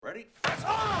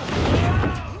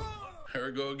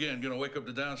again. Gonna wake up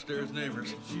the downstairs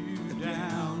neighbors. You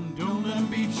down, don't let them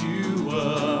beat you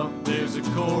up. There's a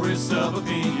chorus of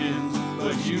opinions,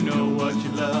 but you know what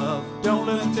you love. Don't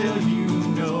let them tell you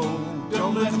no,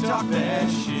 don't let them talk that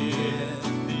shit.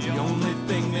 The only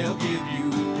thing they'll give you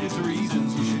is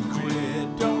reasons you should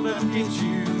quit. Don't let them get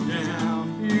you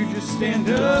down, you just stand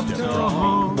up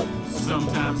tall.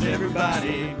 Sometimes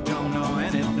everybody don't know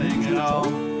anything at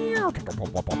all.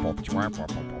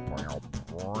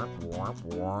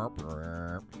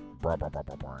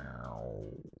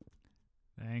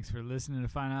 Thanks for listening to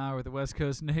Final Hour with the West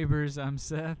Coast Neighbors. I'm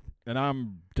Seth. And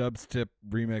I'm Dubstep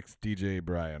Remix DJ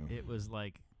Brian. It was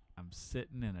like I'm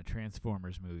sitting in a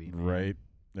Transformers movie, man. Right?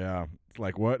 Yeah. It's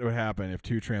like what would happen if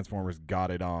two Transformers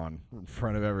got it on in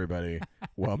front of everybody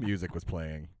while music was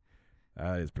playing.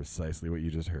 That is precisely what you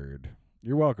just heard.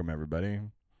 You're welcome, everybody.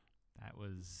 That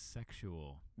was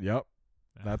sexual. Yep.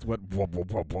 That's what whoop,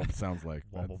 whoop, whoop, whoop sounds like.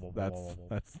 Whoop, whoop, whoop, whoop,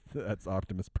 whoop. That's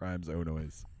Optimus Prime's O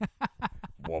noise.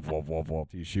 Whoop, whoop, whoop, whoop.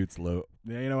 He shoots low.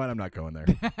 Yeah, you know what? I'm not going there.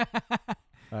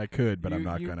 I could, but I'm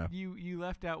not gonna. You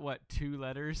left out what, 2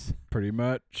 letters? Pretty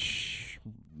much.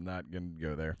 Not gonna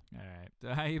go there. All right.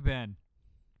 So how you been?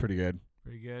 Pretty good.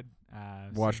 Pretty good.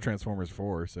 Watched Transformers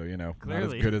 4, so not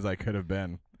Clearly. as good as I could have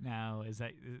been. Now, is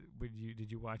that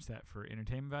did you watch that for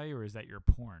entertainment value, or is that your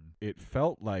porn? It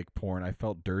felt like porn. I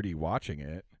felt dirty watching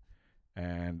it,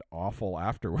 and awful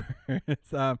afterwards. It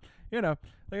was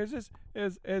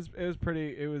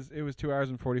pretty. It was 2 hours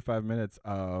and 45 minutes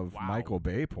of Wow. Michael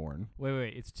Bay porn.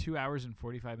 Wait, it's 2 hours and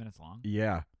 45 minutes long?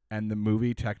 Yeah. And the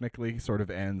movie technically sort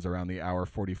of ends around the hour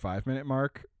 45-minute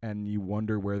mark, and you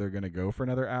wonder where they're going to go for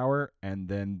another hour, and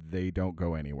then they don't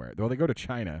go anywhere. Well, they go to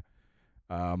China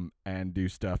and do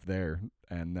stuff there,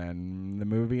 and then the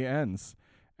movie ends.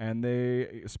 And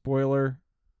spoiler,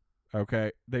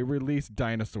 okay, they release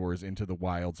dinosaurs into the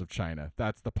wilds of China.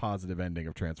 That's the positive ending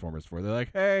of Transformers 4. They're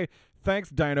like, hey, thanks,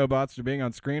 Dinobots, for being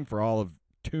on screen for all of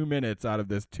 2 minutes out of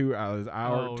this 2 hours,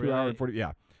 Oh, 2 really? hour and 40,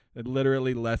 yeah.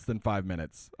 Literally less than 5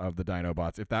 minutes of the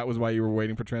Dinobots. If that was why you were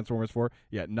waiting for Transformers 4,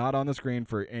 yeah, not on the screen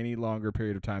for any longer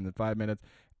period of time than 5 minutes.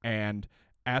 And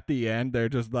at the end, they're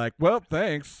just like, well,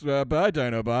 thanks, bye,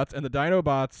 Dinobots. And the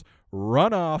Dinobots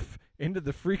run off into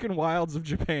the freaking wilds of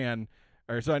Japan.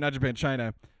 Or, sorry, not Japan,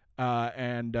 China.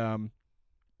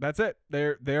 That's it.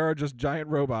 There are just giant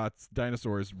robots,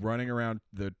 dinosaurs, running around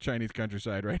the Chinese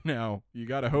countryside right now. You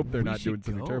got to hope they're not doing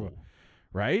something terrible.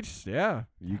 Right? Yeah.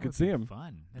 You could see them.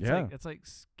 Fun. It's like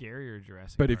scarier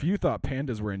Jurassic But Park. if you thought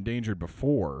pandas were endangered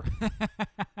before,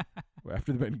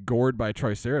 after they've been gored by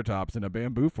Triceratops in a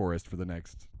bamboo forest for the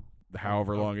next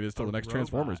however long it is till the next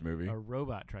Transformers movie. A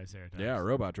robot Triceratops. Yeah, a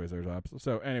robot Triceratops.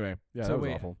 So anyway, yeah, that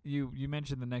was awful. You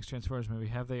mentioned the next Transformers movie.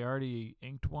 Have they already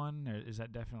inked one, or is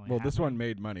that definitely Well, this one happening?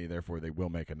 made money, therefore they will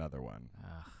make another one.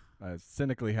 Ugh. I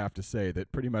cynically have to say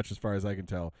that pretty much as far as I can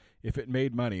tell, if it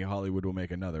made money, Hollywood will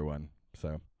make another one.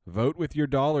 So vote with your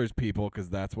dollars, people, because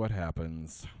that's what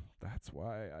happens. That's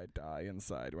why I die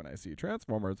inside when I see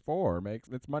Transformers 4 makes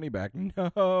its money back.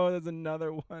 No, there's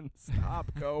another one.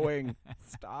 Stop going.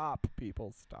 Stop,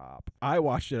 people, stop. I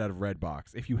watched it out of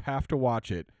Redbox. If you have to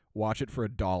watch it for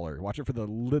 $1. Watch it for the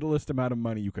littlest amount of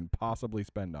money you can possibly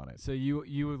spend on it. So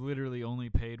you literally only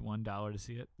paid $1 to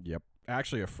see it? Yep.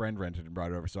 Actually, a friend rented and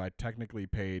brought it over, so I technically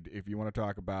paid, if you want to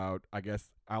talk about, I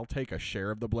guess I'll take a share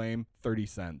of the blame, 30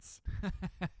 cents.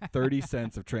 30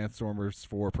 cents of Transformers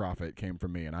 4 profit came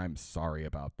from me, and I'm sorry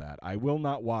about that. I will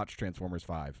not watch Transformers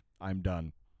 5. I'm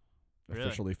done. Really?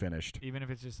 Officially finished. Even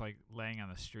if it's just like laying on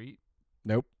the street?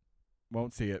 Nope.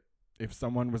 Won't see it. If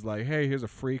someone was like, hey, here's a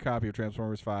free copy of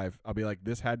Transformers 5, I'll be like,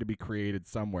 this had to be created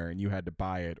somewhere, and you had to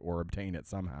buy it or obtain it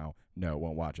somehow. No,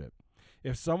 won't watch it.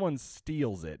 If someone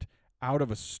steals it out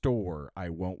of a store, I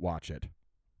won't watch it.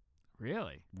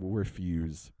 Really? Will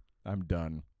refuse. I'm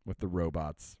done with the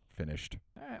robots. Finished.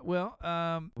 All right.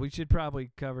 Well, we should probably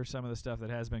cover some of the stuff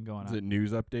that has been going Is on. it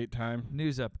news update time?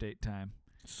 News update time.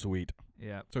 Sweet.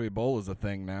 Yeah. So Ebola's a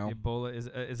thing now. Ebola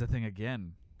is a thing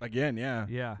again. Again, yeah.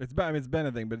 Yeah. It's been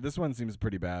a thing, but this one seems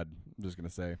pretty bad. I'm just gonna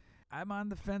say. I'm on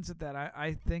the fence with that.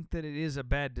 I think that it is a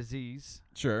bad disease.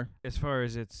 Sure. As far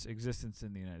as its existence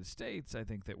in the United States, I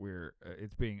think that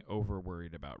it's being over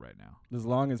worried about right now. As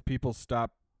long as people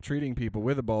stop treating people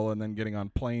with Ebola and then getting on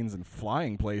planes and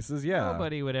flying places, yeah.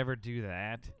 Nobody would ever do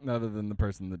that. Other than the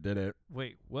person that did it.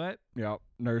 Wait, what? Yeah,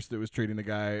 nurse that was treating the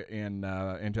guy in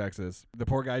Texas. The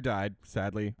poor guy died,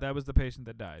 sadly. That was the patient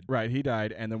that died. Right, he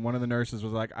died, and then one of the nurses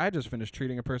was like, I just finished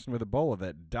treating a person with Ebola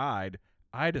that died.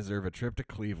 I deserve a trip to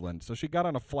Cleveland. So she got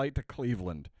on a flight to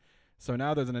Cleveland. So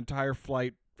now there's an entire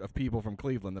flight of people from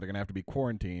Cleveland that are gonna have to be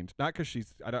quarantined. Not because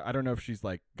she's I don't know if she's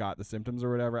like got the symptoms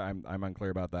or whatever. I'm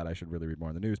unclear about that. I should really read more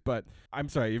in the news. But I'm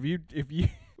sorry if you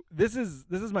this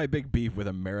is my big beef with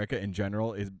America in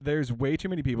general. Is there's way too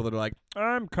many people that are like,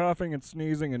 I'm coughing and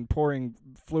sneezing and pouring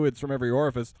fluids from every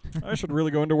orifice. I should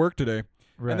really go into work today.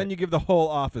 Right. And then you give the whole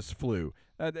office flu.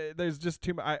 There's just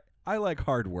too much. I like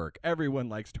hard work. Everyone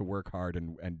likes to work hard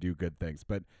and do good things.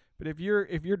 But if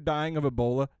you're dying of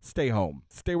Ebola, stay home.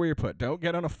 Stay where you're put. Don't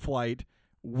get on a flight.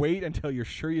 Wait until you're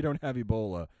sure you don't have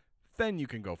Ebola. Then you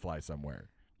can go fly somewhere.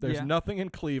 There's nothing in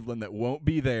Cleveland that won't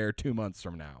be there 2 months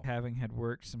from now. Having had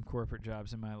worked some corporate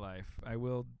jobs in my life, I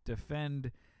will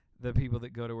defend the people that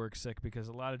go to work sick because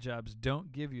a lot of jobs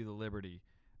don't give you the liberty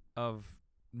of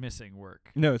missing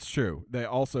work. No, it's true. There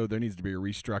needs to be a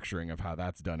restructuring of how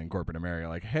that's done in corporate America.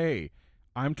 Like, hey,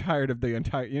 I'm tired of the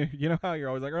entire. You know how you're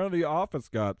always like, oh, the office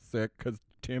got sick because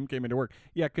Tim came into work.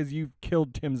 Yeah, because you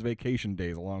killed Tim's vacation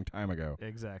days a long time ago.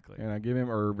 Exactly. And I give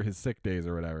him or his sick days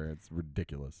or whatever. It's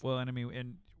ridiculous. Well, and I mean,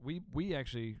 and we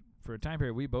actually for a time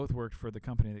period we both worked for the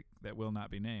company that will not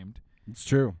be named. It's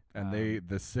true. And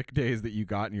the sick days that you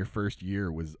got in your first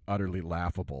year was utterly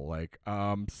laughable. Like,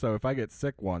 so if I get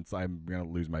sick once, I'm going to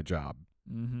lose my job,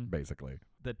 basically.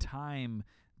 The time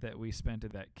that we spent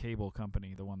at that cable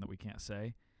company, the one that we can't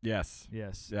say. Yes.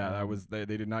 Yes. Yeah, that was they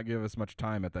did not give us much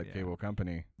time at that cable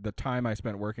company. The time I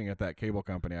spent working at that cable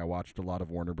company, I watched a lot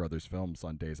of Warner Brothers films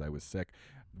on days I was sick,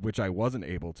 which I wasn't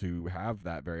able to have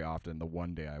that very often. The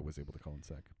one day I was able to call in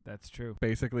sick. That's true.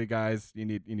 Basically, guys, you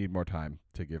need more time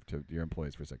to give to your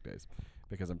employees for sick days,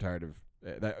 because I'm tired of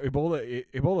that.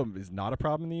 Ebola is not a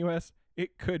problem in the U.S.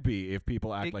 It could be if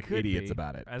people act like idiots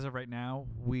about it. As of right now,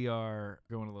 we are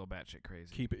going a little batshit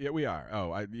crazy. We are.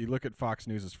 Oh, you look at Fox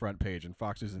News' front page, and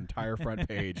Fox News' entire front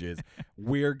page is,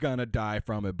 we're going to die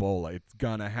from Ebola. It's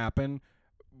going to happen.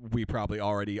 We probably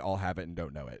already all have it and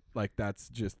don't know it. Like, that's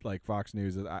just like Fox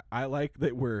News. I like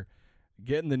that we're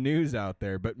getting the news out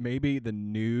there, but maybe the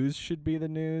news should be the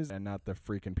news and not the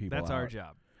freaking people That's out. our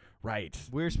job. Right.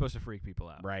 We're supposed to freak people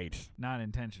out. Right. Not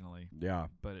intentionally. Yeah.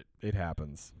 But it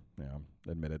happens. Yeah,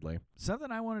 admittedly.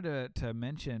 Something I wanted to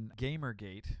mention,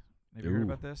 Gamergate. Have you heard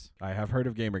about this? I have heard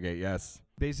of Gamergate, yes.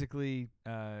 Basically,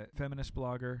 feminist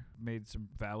blogger made some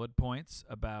valid points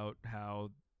about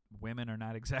how women are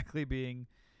not exactly being,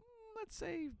 let's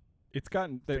say, it's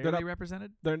gotten fairly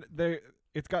represented.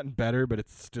 It's gotten better, but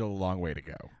it's still a long way to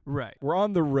go. Right. We're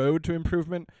on the road to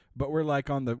improvement, but we're like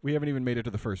we haven't even made it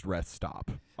to the first rest stop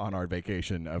on our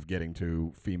vacation of getting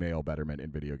to female betterment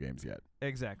in video games yet.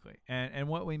 Exactly. And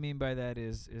what we mean by that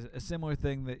is a similar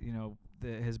thing that,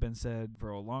 that has been said for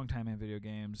a long time in video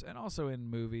games and also in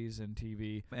movies and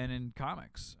TV and in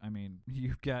comics. I mean,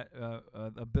 you've got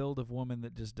a build of woman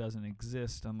that just doesn't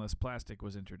exist unless plastic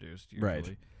was introduced, usually.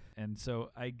 Right. And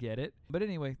so I get it. But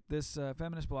anyway, this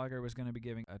feminist blogger was going to be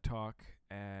giving a talk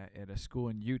at a school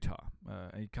in Utah,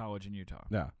 a college in Utah.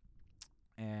 Yeah.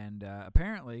 And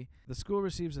apparently, the school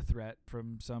receives a threat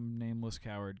from some nameless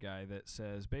coward guy that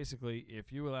says, basically, if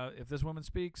this woman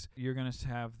speaks, you're going to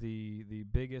have the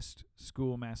biggest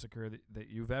school massacre that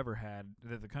you've ever had,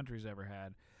 that the country's ever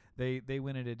had. They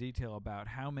went into detail about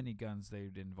how many guns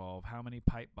they'd involve, how many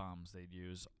pipe bombs they'd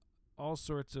use, all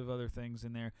sorts of other things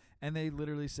in there, and they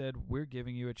literally said, we're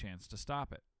giving you a chance to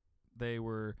stop it. They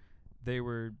were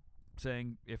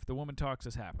saying, if the woman talks,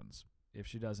 this happens. If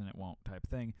she doesn't, it won't, type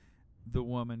thing. The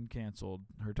woman canceled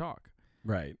her talk.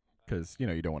 Right, because,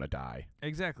 you don't want to die.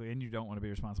 Exactly, and you don't want to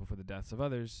be responsible for the deaths of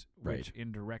others, which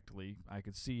indirectly, I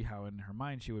could see how in her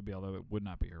mind she would be, although it would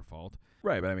not be her fault.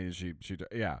 Right, but I mean,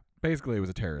 basically it was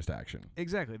a terrorist action.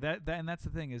 Exactly, and that's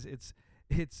the thing, is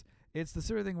it's the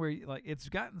sort of thing where it's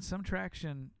gotten some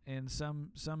traction in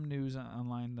some news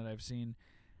online that I've seen,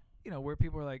 where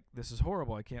people are like, this is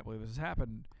horrible, I can't believe this has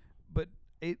happened. But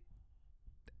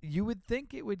you would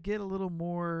think it would get a little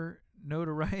more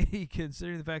notoriety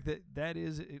considering the fact that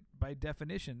is, by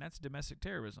definition, that's domestic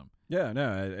terrorism. Yeah,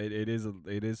 no, it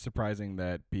is surprising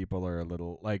that people are a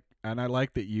little and I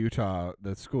like that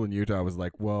the school in Utah was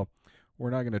like, well,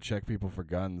 we're not going to check people for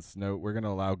guns. No, we're going to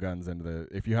allow guns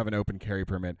if you have an open carry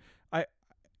permit. I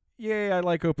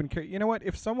like open carry. You know what?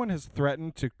 If someone has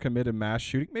threatened to commit a mass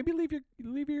shooting, maybe leave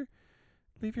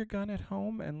your gun at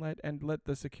home and let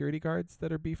the security guards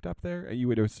that are beefed up there. You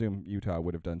would assume Utah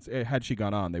would have done. Had she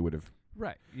gone on, they would have.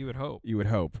 Right. You would hope. You would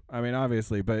hope. I mean,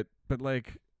 obviously, but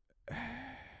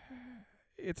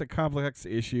it's a complex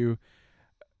issue.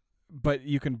 But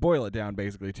you can boil it down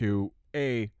basically to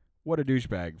what a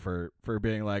douchebag for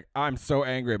being like, I'm so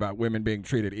angry about women being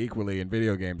treated equally in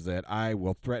video games that I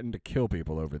will threaten to kill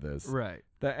people over this. Right.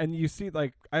 And you see,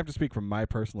 like, I have to speak from my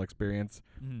personal experience.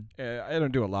 I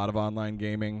don't do a lot of online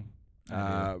gaming,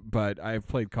 but I've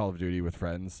played Call of Duty with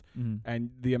friends,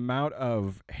 and the amount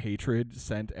of hatred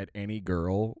sent at any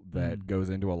girl that goes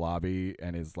into a lobby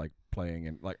and is like playing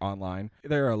in like online,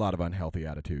 there are a lot of unhealthy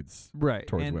attitudes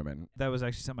towards and women. That was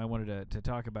actually something I wanted to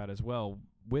talk about as well.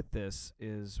 With this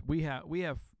is we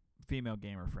have female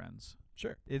gamer friends.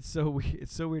 Sure. It's so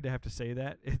weird to have to say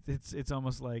that. It's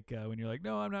almost like when you're like,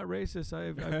 no, I'm not racist.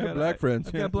 I've got black friends.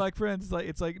 I've got black friends.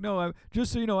 It's like no, I'm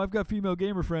just so you know, I've got female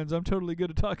gamer friends. I'm totally good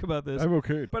to talk about this. I'm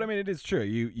okay. But I mean, it is true.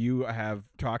 You have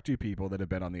talked to people that have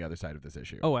been on the other side of this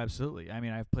issue. Oh, absolutely. I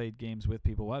mean, I've played games with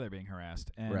people while they're being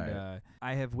harassed, and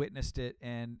I have witnessed it.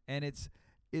 And it's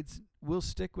we'll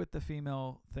stick with the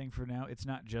female thing for now. It's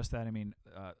not just that. I mean,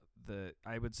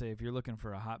 I would say if you're looking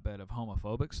for a hotbed of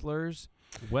homophobic slurs,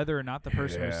 whether or not the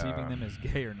person receiving them is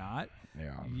gay or not,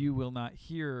 you will not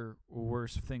hear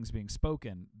worse things being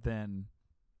spoken than.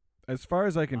 As far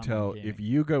as I can tell, gaming. if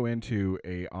you go into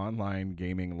a online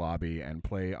gaming lobby and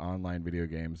play online video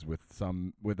games with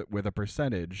a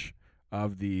percentage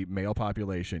of the male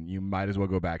population, you might as well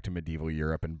go back to medieval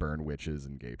Europe and burn witches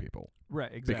and gay people.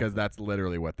 Right, exactly. Because that's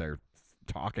literally what they're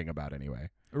talking about anyway.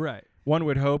 Right. One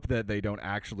would hope that they don't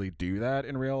actually do that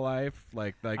in real life.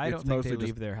 Like I it's don't think mostly they just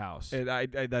leave their house.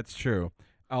 That's true.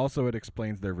 Also, it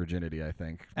explains their virginity, I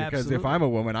think. Because if Absolutely. I'm a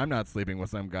woman, I'm not sleeping with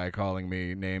some guy calling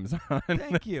me names on.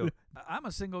 Thank you. I'm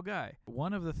a single guy.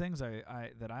 One of the things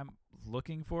that I'm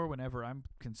looking for whenever I'm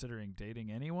considering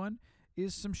dating anyone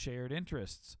is some shared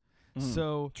interests.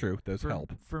 So true, those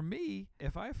help. For me,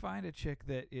 if I find a chick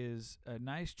that is a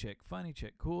nice chick, funny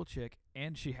chick, cool chick,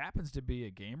 and she happens to be a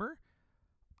gamer,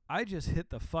 I just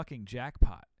hit the fucking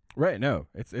jackpot. Right, no,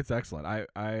 it's excellent.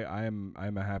 I'm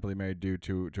a happily married dude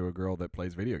to a girl that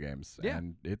plays video games,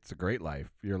 and it's a great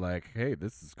life. You're like, hey,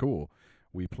 this is cool.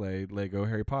 We play Lego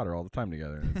Harry Potter all the time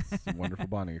together. It's a wonderful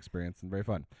bonding experience and very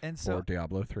fun. And so, or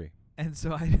Diablo 3. And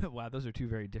so wow, those are two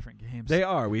very different games. They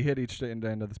are. We hit each end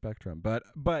of the spectrum,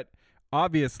 but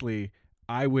obviously,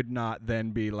 I would not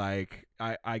then be like,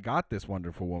 I got this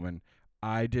wonderful woman.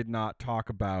 I did not talk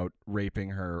about raping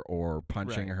her or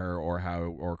punching her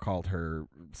or called her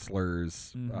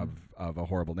slurs of a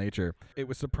horrible nature. It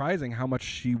was surprising how much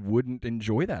she wouldn't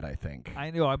enjoy that, I think.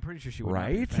 I know. I'm pretty sure she would.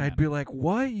 Right? I'd be like,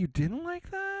 what? You didn't like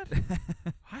that?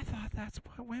 I thought that's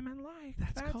what women like.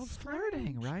 That's called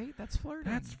flirting, right? That's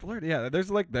flirting. That's flirting. Yeah,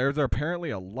 there's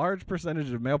apparently a large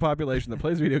percentage of male population that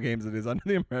plays video games that is under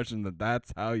the impression that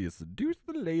that's how you seduce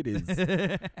the ladies.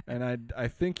 And I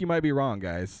think you might be wrong,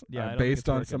 guys. Yeah, based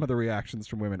on some of the reactions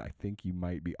from women, I think you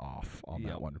might be off on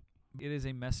that one. It is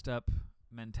a messed up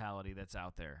mentality that's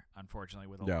out there, unfortunately,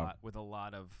 with a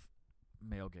lot of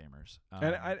male gamers.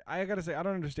 And I gotta say, I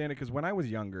don't understand it because when I was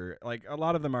younger, like a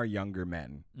lot of them are younger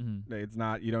men. It's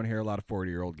not, you don't hear a lot of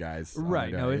 40-year-old guys.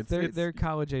 Right. No, they're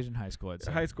college age and high school. I'd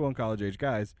say. High school and college age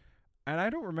guys. And I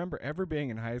don't remember ever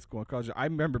being in high school and college. I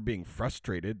remember being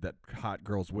frustrated that hot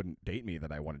girls wouldn't date me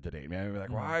that I wanted to date me. I'd be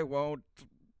like, why won't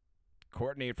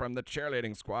Courtney from the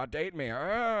cheerleading squad date me?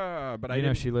 But I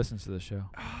know she listens to the show.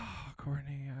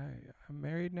 Courtney, I'm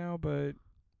married now, but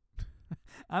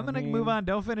I'm going to move on.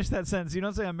 Don't finish that sentence. You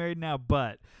don't say I'm married now,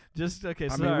 but just okay.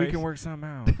 I sorry. mean, we can work something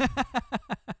out.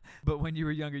 But when you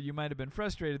were younger, you might have been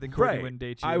frustrated that Courtney wouldn't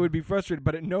date you. I would be frustrated,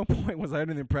 but at no point was I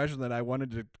under the impression that I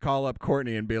wanted to call up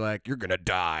Courtney and be like, "You're gonna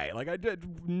die." Like I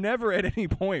did. Never at any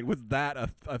point was that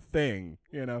a thing.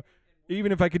 You know.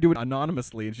 Even if I could do it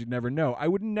anonymously and she'd never know, I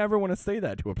would never want to say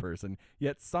that to a person.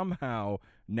 Yet somehow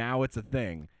now it's a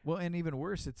thing. Well, and even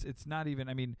worse, it's not even.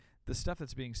 I mean, the stuff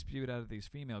that's being spewed out of these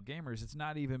female gamers, it's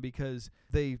not even because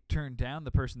they turned down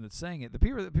the person that's saying it. The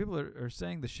people that are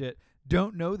saying the shit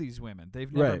don't know these women.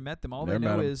 They've never met them. All they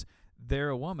know is they're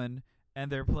a woman. And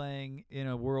they're playing in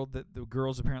a world that the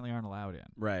girls apparently aren't allowed in.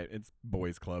 Right. It's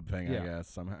boys club thing, I guess,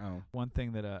 somehow. One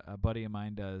thing that a buddy of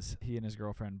mine does, he and his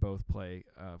girlfriend both play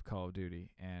Call of Duty,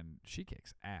 and she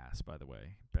kicks ass, by the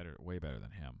way. Way better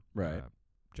than him. Right.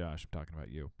 Josh, I'm talking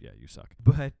about you. Yeah, you suck.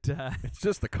 But it's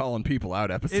just the calling people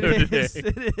out episode today.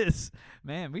 It is.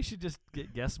 Man, we should just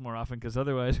get guests more often because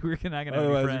otherwise we're not going to have any friends.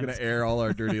 Otherwise we're going to air all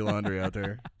our dirty laundry out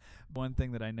there. One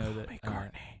thing that I know that...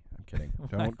 Courtney. I'm kidding.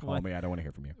 Don't call me. I don't want to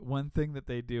hear from you. One thing that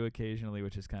they do occasionally,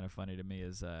 which is kind of funny to me,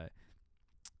 is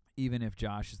even if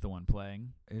Josh is the one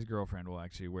playing, his girlfriend will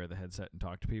actually wear the headset and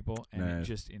talk to people, and it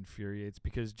just infuriates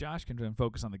because Josh can then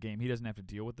focus on the game. He doesn't have to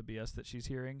deal with the BS that she's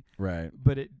hearing. Right.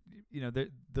 But it,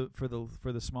 for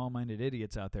the small-minded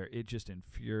idiots out there, it just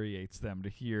infuriates them to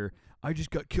hear, "I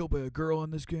just got killed by a girl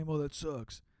in this game. Oh, that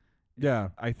sucks." Yeah,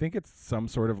 I think it's some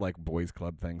sort of like boys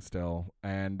club thing still,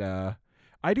 and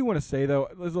I do want to say, though,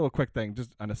 there's a little quick thing,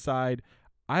 just an aside.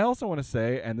 I also want to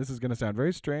say, and this is going to sound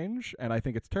very strange, and I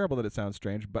think it's terrible that it sounds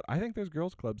strange, but I think there's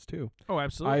girls' clubs too. Oh,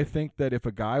 absolutely. I think that if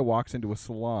a guy walks into a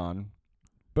salon,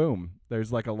 boom,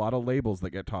 there's like a lot of labels that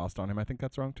get tossed on him. I think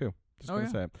that's wrong too. Just gonna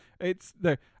say it's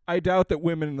there. I doubt that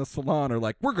women in the salon are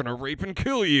like, "We're gonna rape and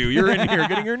kill you. You're in here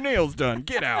getting your nails done.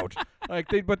 Get out." Like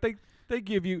they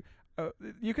give you.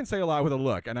 You can say a lot with a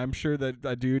look, and I'm sure that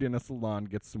a dude in a salon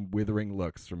gets some withering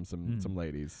looks from some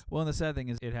ladies. Well, and the sad thing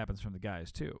is, it happens from the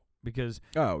guys too, because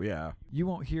yeah, you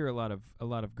won't hear a lot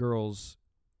of girls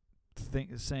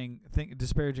saying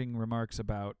disparaging remarks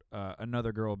about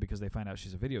another girl because they find out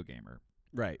she's a video gamer.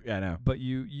 Right. Yeah, I know. But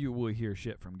you will hear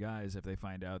shit from guys if they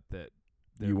find out that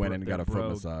you went and got a foot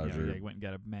massage, or you went and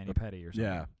got a mani-pedi or something.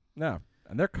 Yeah. No,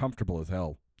 and they're comfortable as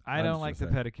hell. I don't like the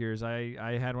pedicures.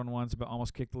 I had one once, but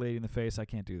almost kicked the lady in the face. I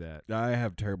can't do that. I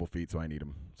have terrible feet, so I need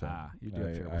them. So you do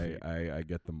have terrible feet. I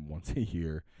get them once a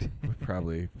year.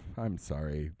 Probably. I'm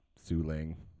sorry, Su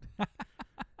Ling.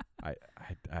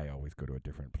 I always go to a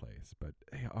different place, but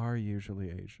they are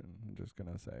usually Asian. I'm just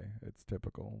gonna say it's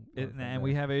typical. And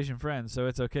we have Asian friends, so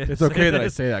it's okay. It's okay that I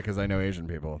say that because I know Asian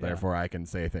people. Yeah. Therefore, I can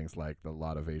say things like a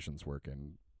lot of Asians work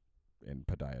in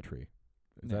podiatry.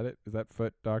 Is that it? Is that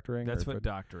foot doctoring? That's foot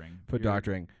doctoring. Foot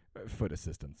doctoring, foot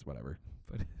assistants, whatever.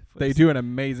 Foot they do an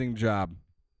amazing job.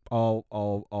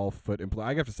 All foot employees.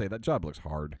 I have to say that job looks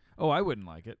hard. Oh, I wouldn't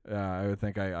like it. I would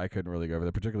think I couldn't really go over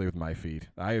there, particularly with my feet.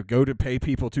 I go to pay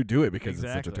people to do it because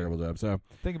it's such a terrible job. So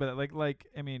think about it. Like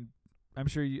I mean, I'm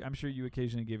sure you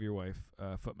occasionally give your wife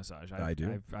a foot massage. I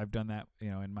do. I've done that,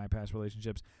 in my past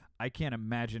relationships. I can't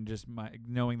imagine just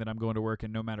knowing that I'm going to work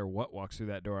and no matter what walks through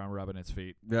that door, I'm rubbing its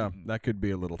feet. Yeah, that could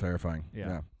be a little terrifying.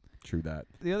 Yeah, true that.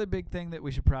 The other big thing that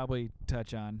we should probably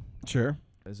touch on, sure,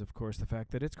 is of course the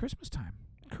fact that it's Christmas time.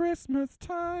 Christmas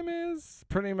time is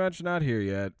pretty much not here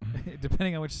yet.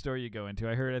 Depending on which store you go into.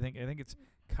 I think it's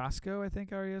Costco, I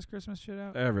think, already has Christmas shit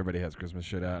out. Everybody has Christmas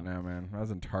shit out now, man. I was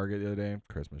in Target the other day,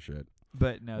 Christmas shit.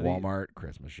 But no, Walmart,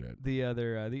 Christmas shit. The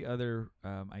other,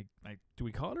 do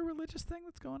we call it a religious thing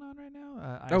that's going on right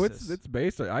now? ISIS. it's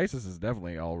based. ISIS is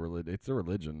definitely all religion. It's a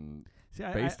religion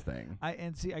based thing. I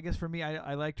guess for me,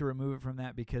 I like to remove it from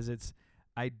that because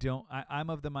I'm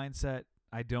of the mindset.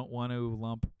 I don't want to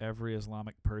lump every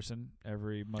Islamic person,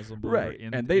 every Muslim believer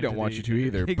and they don't want you to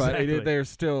either. Exactly. But they're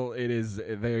still. It is.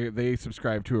 They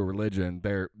subscribe to a religion.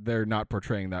 They're not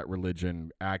portraying that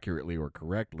religion accurately or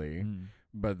correctly.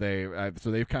 But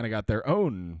they've kind of got their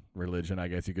own religion, I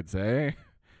guess you could say.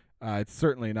 It's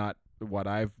certainly not what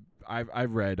I've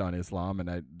read on Islam,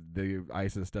 and the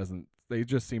ISIS doesn't. They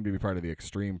just seem to be part of the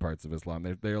extreme parts of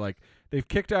Islam. They're like they've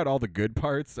kicked out all the good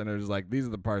parts, and they're just like, these are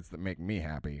the parts that make me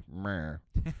happy. So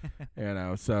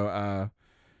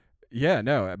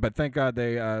but thank God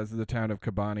the town of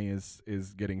Kobani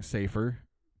is getting safer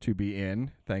to be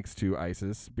in, thanks to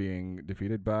ISIS being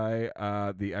defeated by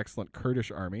the excellent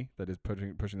Kurdish army that is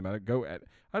pushing them out. I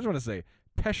just want to say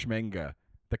Peshmerga,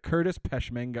 the Kurdish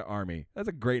Peshmerga army. That's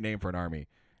a great name for an army.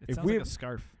 It sounds like a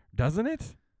scarf, doesn't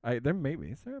it? Is there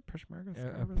a Peshmerga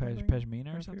scarf?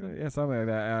 Pashmina or something? Yeah, something like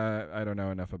that. I don't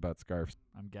know enough about scarves.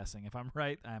 I'm guessing. If I'm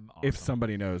right, I'm awesome. If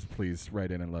somebody knows, please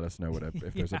write in and let us know if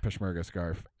there's a Peshmerga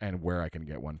scarf and where I can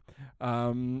get one.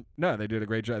 No, they did a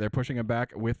great job. They're pushing them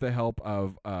back with the help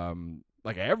of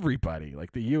everybody.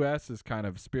 Like the U.S. is kind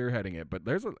of spearheading it, but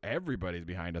everybody's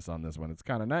behind us on this one. It's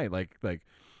kind of nice. Like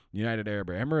United Arab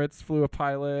Emirates flew a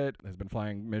pilot, has been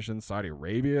flying missions. Saudi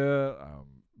Arabia,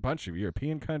 bunch of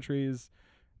European countries.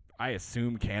 I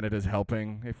assume Canada's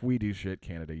helping. If we do shit,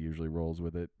 Canada usually rolls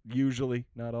with it. Usually,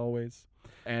 not always.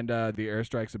 And the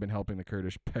airstrikes have been helping the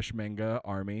Kurdish Peshmerga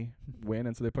army win,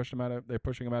 and so they're pushing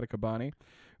them out of Kobani,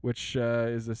 which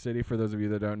is a city, for those of you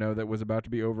that don't know, that was about to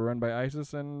be overrun by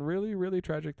ISIS, and really, really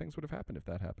tragic things would have happened if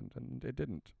that happened, and it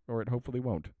didn't, or it hopefully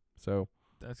won't. So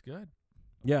that's good.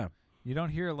 Yeah. You don't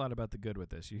hear a lot about the good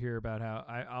with this. You hear about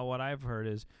how what I've heard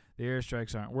is the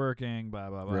airstrikes aren't working,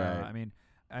 blah, blah, blah. Right. I mean,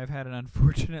 I've had an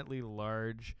unfortunately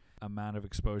large amount of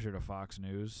exposure to Fox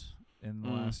News in the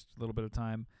last little bit of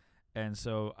time, and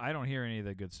so I don't hear any of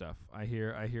the good stuff. I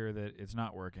hear that it's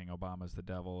not working. Obama's the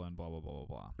devil and blah blah blah blah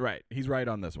blah. Right. He's right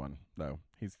on this one, though.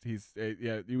 He's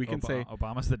we can say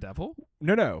Obama's the devil.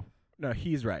 No.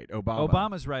 He's right.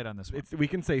 Obama's right on this one. We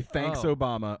can say thanks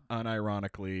Obama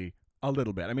unironically. A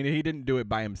little bit. I mean, he didn't do it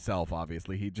by himself,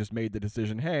 obviously. He just made the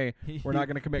decision, hey, we're not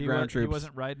going to commit ground troops. He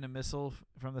wasn't riding a missile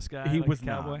from the sky He like was a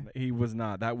cowboy? not. He was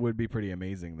not. That would be pretty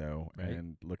amazing, though, right.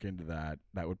 And look into that.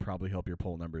 That would probably help your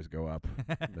poll numbers go up,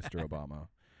 Mr. Obama.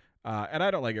 And I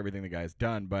don't like everything the guy's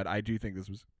done, but I do think this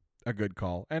was a good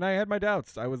call. And I had my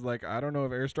doubts. I was like, I don't know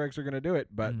if airstrikes are going to do it,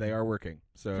 but they are working.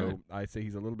 So good. I say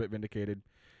he's a little bit vindicated.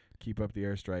 Keep up the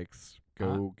airstrikes.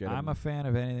 Go get I'm them. a fan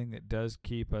of anything that does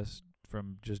keep us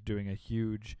from just doing a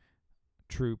huge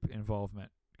troop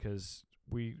involvement, because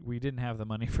we didn't have the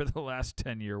money for the last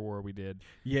 10-year war we did.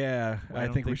 Yeah, I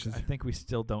don't think we should. I think we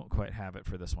still don't quite have it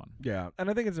for this one. Yeah, and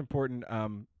I think it's important.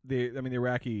 The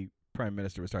Iraqi prime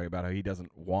minister was talking about how he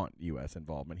doesn't want U.S.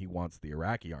 involvement. He wants the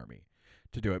Iraqi army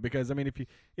to do it, because I mean,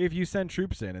 if you send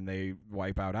troops in and they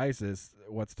wipe out ISIS,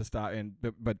 what's to stop?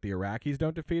 But the Iraqis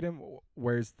don't defeat him.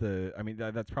 Where's the? I mean,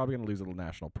 that's probably going to lose a little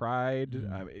national pride.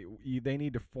 They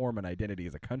need to form an identity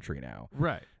as a country now,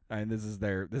 Right. and this is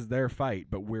their fight.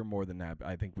 But we're more than that.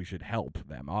 I think we should help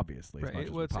them, obviously, as much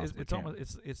as we possibly it's can.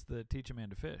 almost it's the teach a man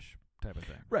to fish type of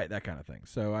thing. Right, that kind of thing.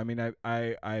 So, I mean,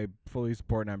 I fully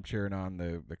support, and I'm cheering on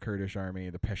the Kurdish army,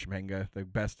 the Peshmerga, the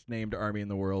best named army in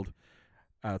the world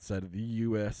outside of the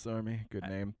U.S. Army. Good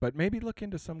name. But maybe look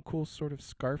into some cool sort of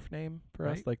scarf name for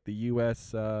us, Right. like the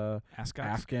U.S.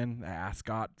 Ascots. the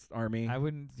Ascot army. I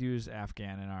wouldn't use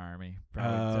Afghan in our army. Oh,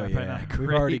 Probably yeah. not We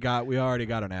great. already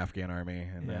got an Afghan army.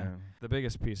 And, Yeah. The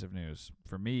biggest piece of news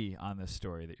for me on this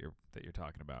story that you're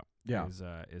talking about is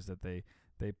that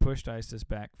they pushed ISIS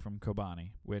back from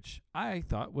Kobani, which I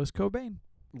thought was Cobain.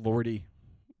 Lordy.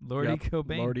 Lordy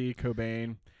Cobain. Lordy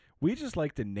Cobain. We just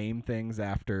like to name things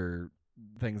after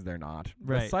things they're not.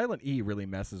 The Right. silent E really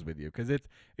messes with you, because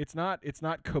it's not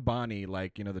Kobani,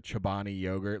 like, you know, the Chobani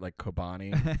yogurt, like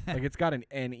Kobani. Like, it's got an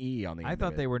NE on the end I of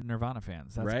thought it. they were Nirvana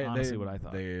fans. That's right? honestly what I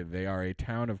thought. They are a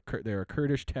town of they're a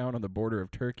Kurdish town on the border of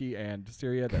Turkey and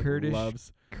Syria that Kurdish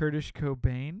loves Kurdish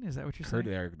Cobain? Is that what you're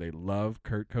saying? They love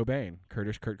Kurt Cobain,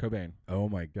 Kurdish Kurt Cobain. Oh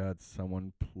my God!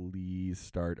 Someone please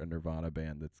start a Nirvana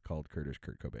band that's called Kurdish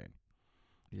Kurt Cobain.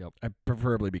 Yep. And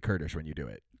preferably be Kurdish when you do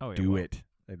it. Oh, yeah. Do well, it.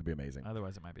 It'd be amazing.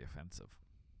 Otherwise, it might be offensive.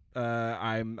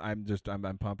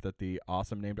 I'm pumped at the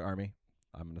awesome named army.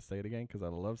 I'm gonna say it again because I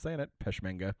love saying it.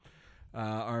 Peshmerga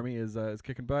army is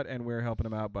kicking butt, and we're helping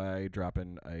them out by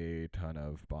dropping a ton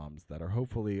of bombs that are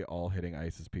hopefully all hitting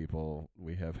ISIS people.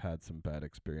 We have had some bad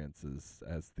experiences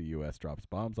as the U.S. drops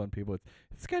bombs on people.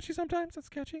 It's sketchy sometimes. It's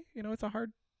sketchy. You know, it's a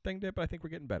hard thing to, but I think we're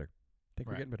getting better.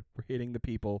 We're Right. getting better. We're hitting the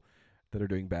people that are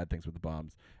doing bad things with the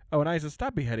bombs. Oh, and ISIS,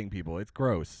 stop beheading people. It's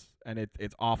gross, and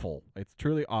it's awful. It's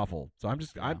truly awful. So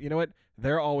Yeah. you know what?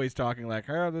 They're always talking like,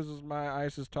 oh, this is my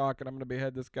ISIS talk, and I'm going to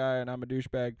behead this guy, and I'm a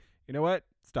douchebag. You know what?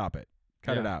 Stop it.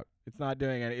 Cut it Yeah. out. It's not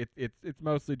doing it. It's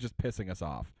mostly just pissing us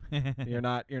off. We're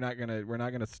not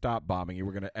gonna stop bombing you.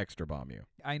 We're gonna extra bomb you.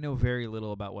 I know very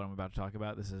little about what I'm about to talk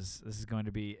about. This is going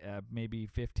to be maybe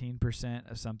 15%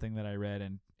 of something that I read,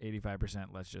 and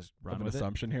 85%. Let's just run Of an with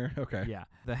assumption here. Okay. it. Yeah,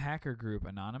 the hacker group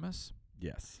Anonymous.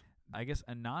 Yes. I guess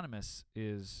Anonymous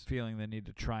is feeling the need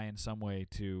to try in some way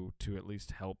to at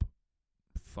least help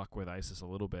fuck with ISIS a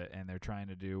little bit, and they're trying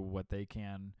to do what they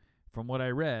can. From what I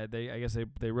read,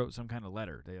 they wrote some kind of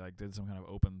letter. They did some kind of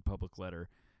open public letter,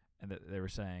 and that they were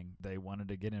saying they wanted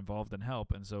to get involved and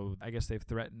help. And so I guess they've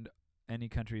threatened any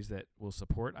countries that will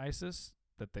support ISIS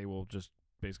that they will just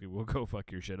basically will go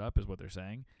fuck your shit up, is what they're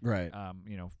saying. Right.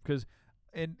 Because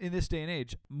in this day and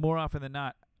age, more often than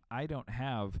not, I don't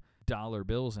have dollar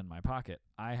bills in my pocket.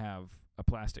 I have a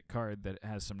plastic card that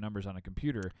has some numbers on a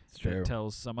computer It's true. that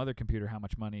tells some other computer how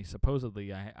much money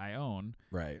supposedly I own.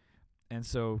 Right. And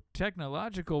so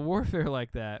technological warfare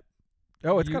like that,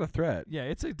 Oh, it's You- got a threat. yeah,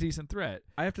 it's a decent threat,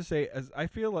 I have to say, as I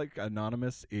feel like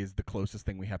Anonymous is the closest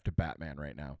thing we have to Batman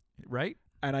right now. right?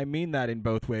 And I mean that in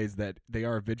both ways, that they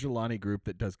are a vigilante group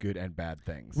that does good and bad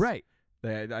things. Right.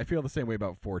 I feel the same way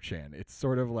about 4chan. It's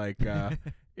sort of like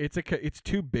it's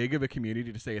too big of a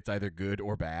community to say it's either good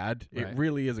or bad. Right. It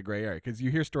really is a gray area, because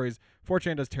you hear stories.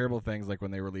 4chan does terrible things, like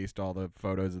when they released all the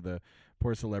photos of the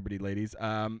poor celebrity ladies.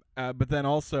 But then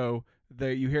also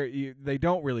they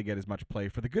don't really get as much play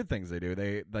for the good things they do.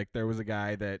 There was a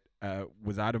guy that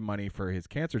was out of money for his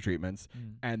cancer treatments,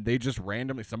 and they just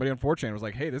randomly, somebody on 4chan was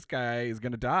like, hey, this guy is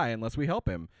going to die unless we help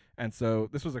him. And so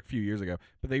this was a few years ago,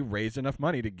 but they raised enough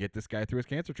money to get this guy through his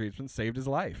cancer treatment, saved his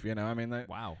life. You know, I mean,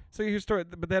 Wow. so you hear story,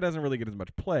 but that doesn't really get as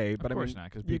much play. But Of course I mean,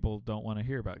 not, because you- people don't want to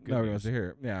hear about good nobody news. wants to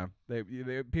hear it.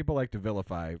 Yeah, people like to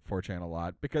vilify 4chan a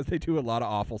lot because they do a lot of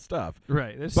awful stuff,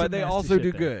 Right. There's some but they nasty also shit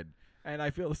do there. good. And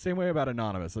I feel the same way about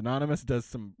Anonymous. Anonymous does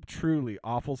some truly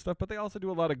awful stuff, but they also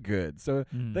do a lot of good. So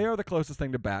Mm. they are the closest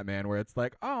thing to Batman, where it's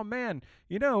like, oh man,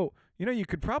 you know, you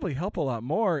could probably help a lot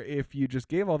more if you just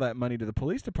gave all that money to the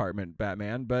police department,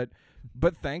 Batman. But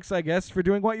thanks, I guess, for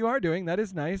doing what you are doing. That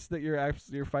is nice that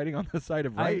you're fighting on the side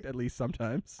of right, at least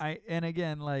sometimes. And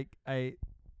again,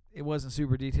 it wasn't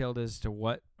super detailed as to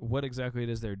what exactly it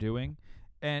is they're doing,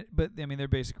 but I mean their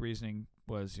basic reasoning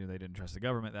was they didn't trust the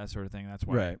government, that sort of thing. That's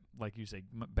why, Right. like you say,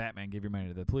 Batman gave your money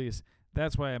to the police.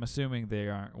 That's why I'm assuming they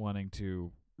aren't wanting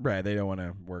to Right, they don't want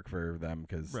to work for them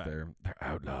because Right. they're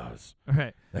outlaws.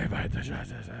 Right. They fight the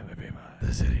justice of the people.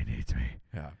 The city needs me.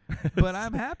 Yeah. But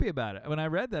I'm happy about it. When I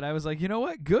read that, I was like, you know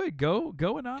what? Good. Go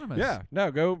anonymous. Yeah,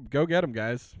 no, go get them,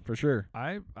 guys, for sure.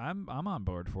 I'm on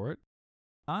board for it.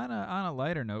 On a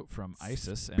lighter note from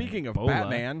ISIS. Speaking and of Ebola,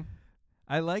 Batman,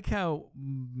 I like how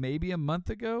maybe a month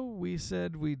ago we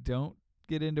said we don't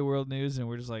get into world news, and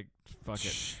we're just like, fuck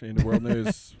it. in the world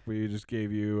news, we just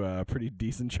gave you a pretty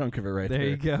decent chunk of it right there. There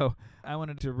you go. I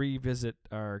wanted to revisit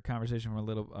our conversation from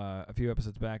a few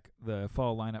episodes back, the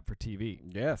fall lineup for TV,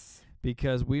 Yes,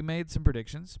 because we made some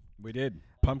predictions. we did.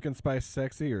 Pumpkin spice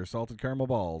sexy or salted caramel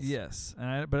balls. Yes,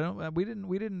 but we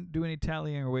didn't do any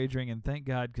tallying or wagering, and thank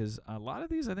God, because a lot of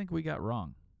these I think we got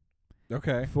wrong,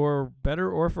 Okay, for better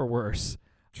or for worse.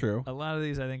 true. A lot of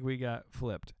these I think we got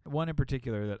flipped. One in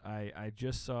particular that I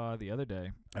just saw the other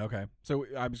day. Okay, so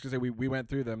I was gonna say we went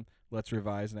through them. Let's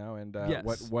revise now. And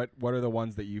Yes. what are the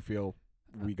ones that you feel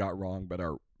we got wrong but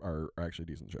are actually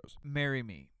decent shows? Marry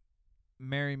Me.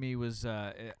 Marry Me was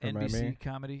NBC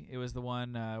comedy. It was the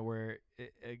one where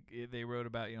they wrote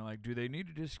about, like, do they need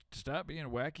to just stop being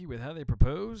wacky with how they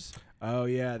propose? Oh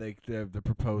yeah, the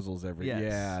proposals Yes.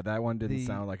 Yeah, that one didn't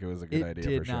sound like it was a good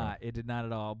idea for sure. It did not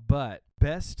at all. But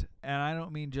best, and I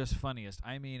don't mean just funniest,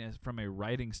 I mean as from a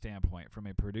writing standpoint, from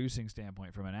a producing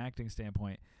standpoint, from an acting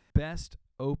standpoint, best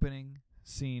opening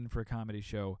scene for a comedy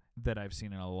show that I've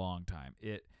seen in a long time.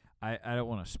 I don't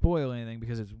want to spoil anything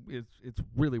because it's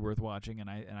really worth watching, and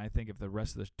I think if the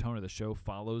rest of the tone of the show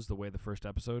follows the way the first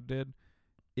episode did,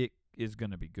 it is going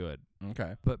to be good.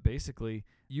 Okay. But basically,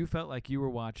 you felt like you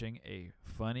were watching a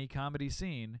funny comedy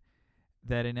scene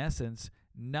that, in essence,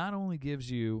 not only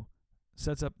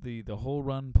sets up the whole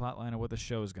run plot line of what the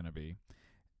show is going to be,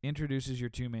 introduces your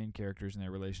two main characters and their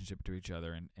relationship to each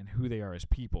other and who they are as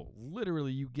people.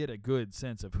 Literally, you get a good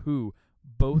sense of who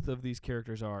both of these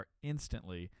characters are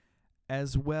instantly,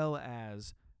 as well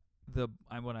as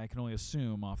what I can only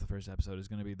assume off the first episode is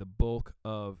going to be the bulk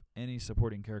of any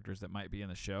supporting characters that might be in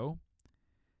the show.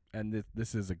 And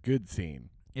this is a good scene.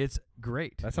 It's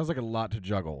great. That sounds like a lot to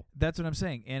juggle. That's what I'm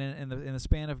saying. And in the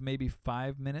span of maybe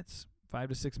 5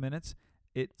 to 6 minutes,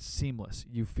 it's seamless.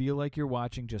 You feel like you're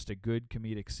watching just a good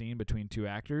comedic scene between two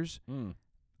actors.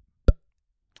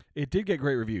 It did get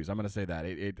great reviews. I'm going to say that.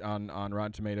 It on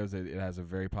Rotten Tomatoes, it has a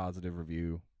very positive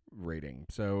review rating.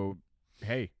 So,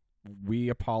 hey, we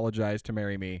apologize to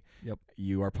Marry Me. Yep.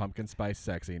 You are pumpkin spice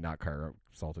sexy, not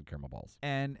salted caramel balls.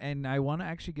 And I want to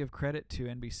actually give credit to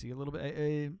NBC a little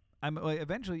bit. I'm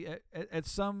eventually at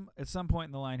some point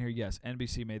in the line here. Yes,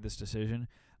 NBC made this decision.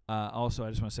 Also, I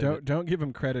just want to say don't give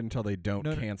them credit until they don't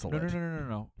cancel it.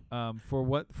 No. For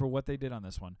what they did on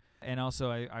this one, and also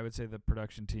I would say the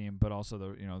production team, but also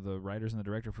the writers and the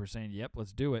director for saying, "Yep,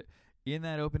 let's do it." In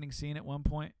that opening scene, at one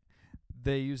point,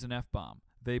 they use an F-bomb.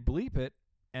 They bleep it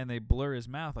and they blur his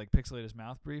mouth, like pixelate his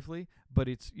mouth briefly. But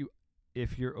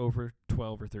if you're over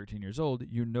 12 or 13 years old,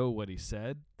 you know what he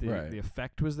said. The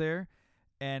effect was there.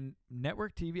 And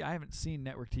network TV, I haven't seen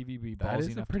network TV be ballsy enough to do that. That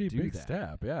is a pretty big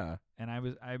step, yeah.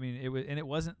 And it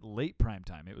wasn't late prime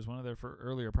time. It was one of their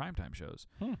earlier primetime shows.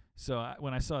 So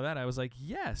when I saw that, I was like,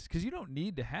 yes, because you don't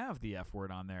need to have the F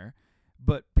word on there,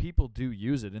 but people do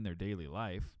use it in their daily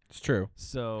life. It's true.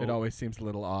 So it always seems a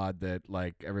little odd that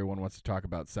everyone wants to talk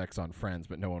about sex on Friends,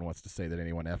 but no one wants to say that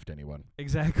anyone effed anyone.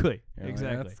 Exactly.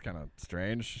 Exactly. That's kind of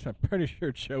strange. I'm pretty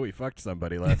sure Joey fucked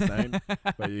somebody last night,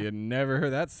 but you never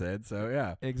heard that said. So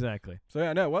yeah. Exactly. So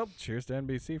yeah, no. Well, cheers to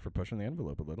NBC for pushing the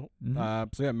envelope a little. Mm-hmm.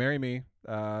 So yeah, Marry Me,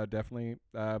 definitely.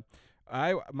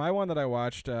 My one that I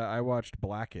watched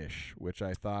Blackish, which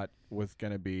I thought was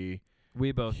gonna be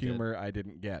humor I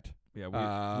didn't get.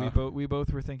 Yeah, we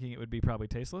both were thinking it would be probably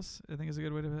tasteless, I think is a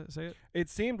good way to say it. It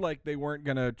seemed like they weren't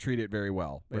going to treat it very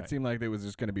well. Right. It seemed like it was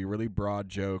just going to be really broad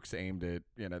jokes aimed at,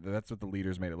 that's what the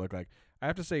leaders made it look like. I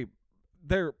have to say,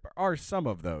 there are some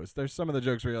of those. There's some of the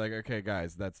jokes where you're like, okay,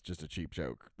 guys, that's just a cheap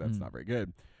joke. That's not very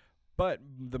good. But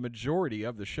the majority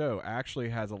of the show actually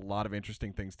has a lot of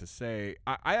interesting things to say.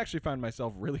 I actually found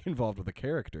myself really involved with the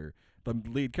character. The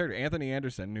lead character, Anthony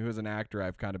Anderson, who is an actor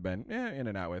I've kind of been in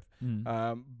and out with,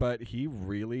 but he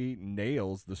really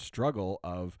nails the struggle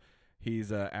of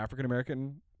he's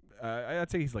African-American.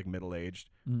 I'd say he's like middle-aged,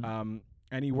 and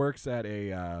he works at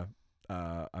a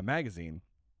magazine,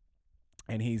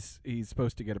 and he's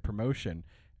supposed to get a promotion,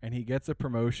 and he gets a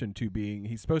promotion to being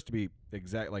he's supposed to be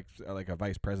like a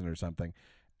vice president or something.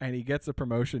 And he gets a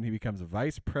promotion. He becomes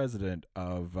vice president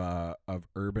of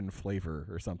Urban Flavor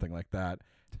or something like that.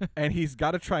 And he's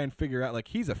got to try and figure out,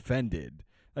 he's offended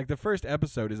Like the first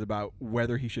episode is about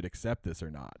whether he should accept this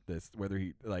or not. Whether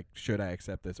he should I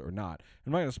accept this or not.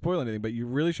 I'm not going to spoil anything, but you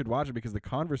really should watch it because the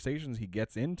conversations he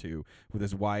gets into with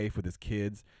his wife, with his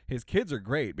kids are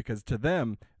great because to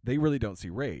them they really don't see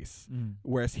race,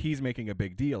 whereas he's making a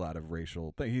big deal out of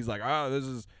racial thing. He's like, oh, this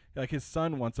is like his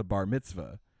son wants a bar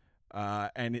mitzvah.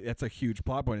 And it's a huge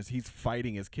plot point is he's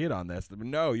fighting his kid on this.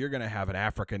 No, you're going to have an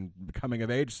African coming of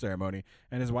age ceremony.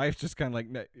 And his wife's just kind of like,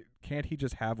 no, can't he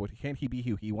just have can't he be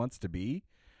who he wants to be?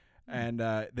 And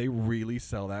they really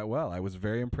sell that well. I was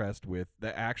very impressed with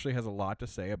that. Actually has a lot to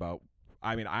say about,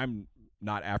 I mean, I'm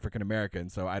not African American,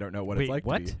 so I don't know what it's like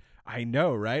to be. I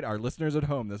know, right? Our listeners at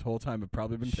home this whole time have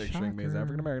probably been picturing me as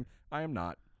African American. I am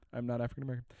not. I'm not African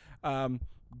American.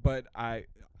 But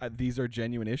these are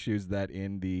genuine issues that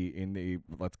in the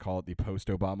let's call it the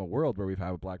post-Obama world where we've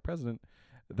had a black president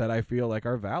that I feel like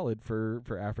are valid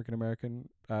for African American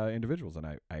individuals, and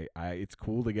I it's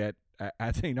cool to get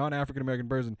as a non-African American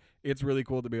person, it's really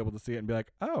cool to be able to see it and be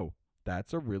like, oh,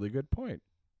 that's a really good point.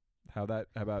 How about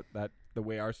that the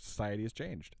way our society has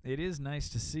changed. It is nice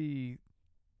to see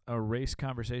a race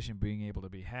conversation being able to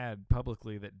be had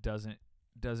publicly that doesn't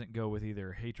go with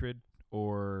either hatred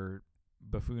or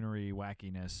buffoonery,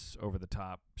 wackiness, over the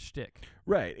top shtick.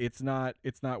 Right. It's not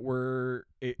it's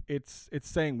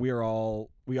saying we all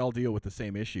deal with the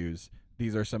same issues.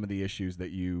 These are some of the issues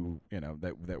that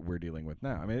that we're dealing with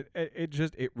now. I mean,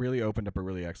 it really opened up a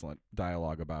really excellent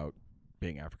dialogue about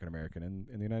being African American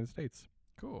in the United States.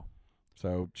 Cool.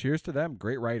 So cheers to them.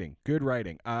 Great writing. Good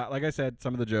writing. Like I said,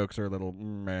 some of the jokes are a little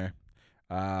meh.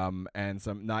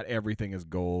 And not everything is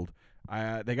gold.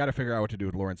 They got to figure out what to do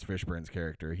with Lawrence Fishburne's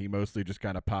character. He mostly just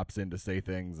kind of pops in to say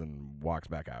things and walks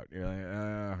back out. You're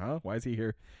like, why is he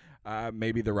here?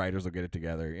 Maybe the writers will get it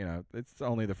together. It's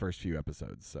only the first few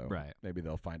episodes, so maybe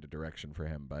they'll find a direction for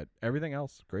him. But everything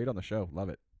else, great on the show. Love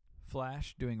it.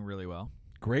 Flash doing really well.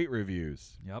 Great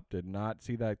reviews. Yep. Did not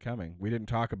see that coming. We didn't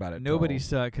talk about it. Nobody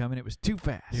saw it coming. It was too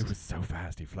fast. It was so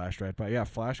fast. He flashed right by. Yeah,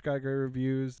 Flash got great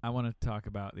reviews. I want to talk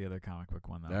about the other comic book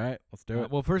one, though. All right, let's do it.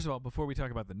 Well, first of all, before we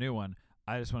talk about the new one,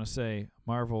 I just want to say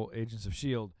Marvel Agents of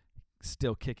S.H.I.E.L.D.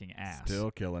 still kicking ass. Still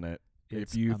killing it.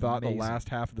 It's if you thought the amazing. last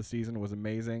half of the season was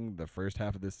amazing, the first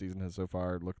half of this season has so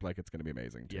far looked like it's going to be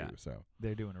amazing, too. Yeah. So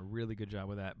they're doing a really good job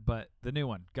with that. But the new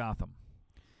one, Gotham.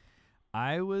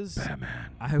 Batman.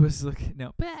 I was looking.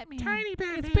 No, Batman. Tiny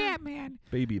Batman. It's Batman.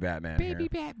 Baby Batman Baby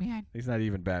here. Batman. He's not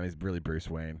even Batman. He's really Bruce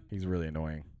Wayne. He's really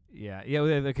annoying. Yeah.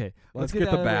 Okay. Let's get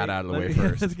the bad out of the way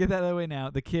first. Let's get that out of the way now.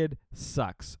 The kid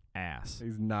sucks ass.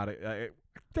 He's not.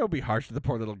 Don't be harsh to the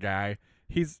poor little guy.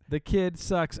 The kid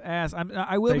sucks ass.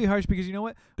 I will be harsh because you know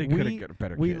what? They could have got a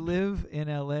better We kid. live in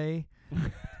L.A.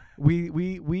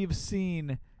 We've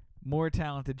seen more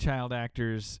talented child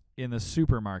actors in the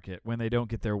supermarket when they don't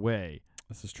get their way.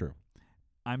 This is true.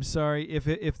 I'm sorry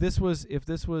if this was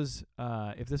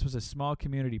a small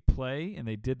community play and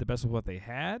they did the best of what they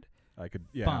had. I could.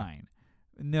 Yeah. Fine.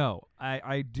 No,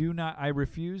 I do not. I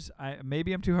refuse.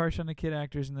 Maybe I'm too harsh on the kid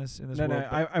actors in this world.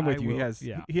 No, I'm with you. Will,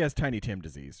 he has Tiny Tim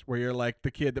disease, where you're like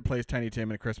the kid that plays Tiny Tim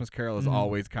in A Christmas Carol is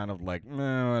always kind of like,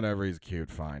 whatever, he's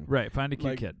cute, fine. Right, find a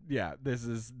cute kid. Yeah, this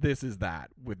is that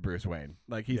with Bruce Wayne.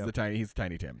 Like he's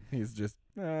Tiny Tim. He's just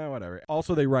whatever.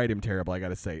 Also, they write him terrible. I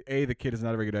gotta say, A, the kid is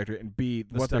not a very good actor, and B,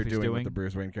 what they're doing with the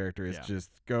Bruce Wayne character is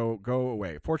just go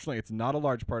away. Fortunately, it's not a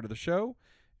large part of the show.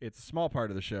 It's a small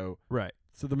part of the show. Right.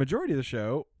 So the majority of the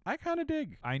show, I kind of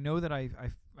dig. I know that I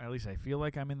at least I feel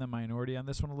like I'm in the minority on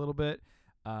this one a little bit.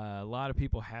 A lot of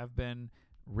people have been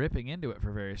ripping into it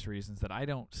for various reasons that I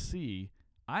don't see.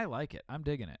 I like it. I'm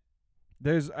digging it.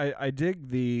 I dig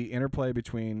the interplay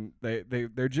between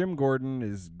their Jim Gordon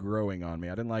is growing on me.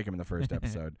 I didn't like him in the first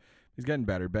episode. He's getting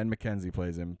better. Ben McKenzie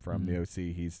plays him from the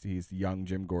OC. He's young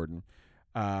Jim Gordon.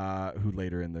 Who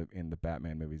later in the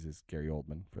Batman movies is Gary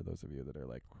Oldman. For those of you that are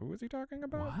like, who is he talking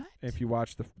about? What? If you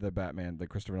watch the Batman, the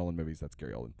Christopher Nolan movies, that's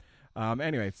Gary Oldman.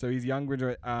 Anyway, so he's young.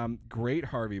 Great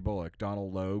Harvey Bullock,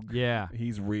 Donald Logue. Yeah,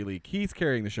 he's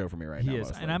carrying the show for me right now. He is,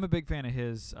 mostly. and I'm a big fan of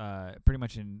his. Pretty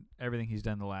much in everything he's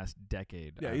done the last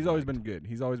decade. Yeah, he's always been good.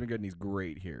 He's always been good, and he's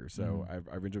great here. So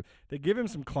I've enjoyed. They give him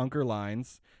some clunker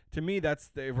lines. To me,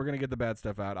 if we're gonna get the bad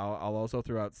stuff out, I'll also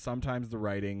throw out sometimes the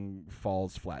writing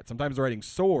falls flat. Sometimes the writing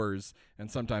soars, and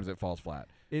sometimes it falls flat.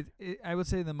 I would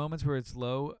say the moments where it's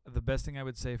low, the best thing I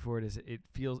would say for it is it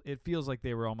feels like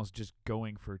they were almost just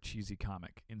going for cheesy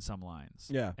comic in some lines.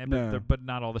 Yeah, but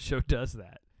not all the show does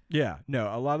that. Yeah,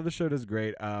 no, a lot of the show does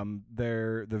great.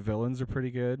 The villains are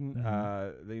pretty good.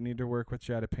 They need to work with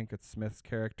Jada Pinkett Smith's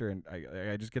character, and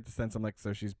I just get the sense I'm like,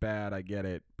 so she's bad, I get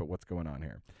it, but what's going on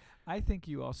here? I think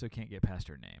you also can't get past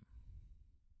her name.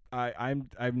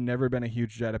 I've never been a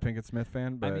huge Jada Pinkett Smith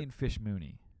fan, but I mean Fish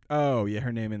Mooney. oh yeah,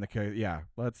 her name in the yeah.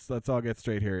 Let's all get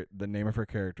straight here. The name of her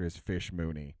character is Fish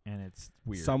Mooney. And it's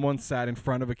weird. Someone sat in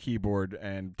front of a keyboard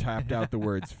and tapped out the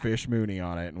words Fish Mooney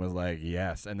on it and was like,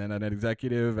 yes. And then an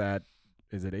executive at,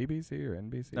 is it ABC or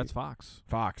NBC? That's Fox.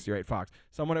 Fox. You're right, Fox.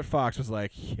 Someone at Fox was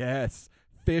like, yes,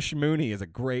 Fish Mooney is a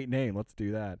great name. Let's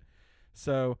do that.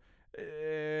 So,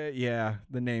 yeah,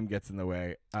 the name gets in the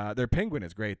way. Their penguin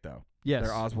is great, though. Yes.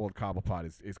 Their Oswald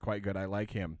Cobblepot is quite good. I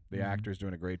like him. The Mhm. actor's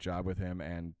doing a great job with him,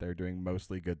 and they're doing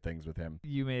mostly good things with him.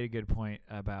 You made a good point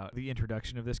about the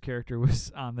introduction of this character was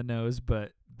on the nose,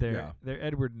 but their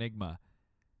Edward Nygma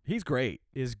He's great.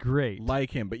 is great.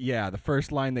 Like him, but yeah, the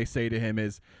first line they say to him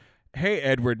is, "Hey,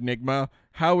 Edward Nygma,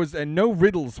 and no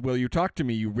riddles will you talk to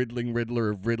me, you riddling riddler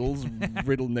of riddles,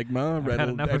 Riddle Nygma, I've had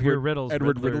enough of your riddles,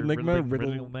 Edward Riddler, Riddle Nygma,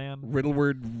 Riddle man.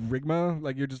 Riddleward Rigma."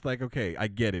 Like, you're just like, okay, I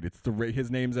get it. It's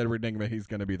his name's Edward Nygma. He's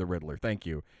gonna be the Riddler. Thank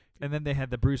you. And then they had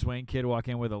the Bruce Wayne kid walk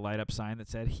in with a light up sign that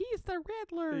said, "He's the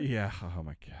Riddler." Yeah. Oh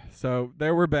my god. So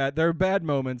there were bad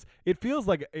moments. It feels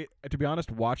like, to be honest,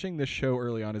 watching this show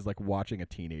early on is like watching a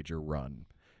teenager run.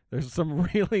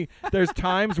 There's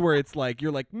times where it's like,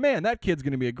 you're like, man, that kid's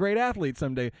going to be a great athlete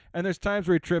someday. And there's times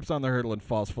where he trips on the hurdle and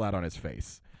falls flat on his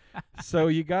face. So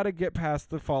you got to get past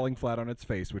the falling flat on its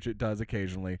face, which it does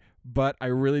occasionally. But I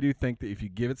really do think that if you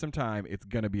give it some time, it's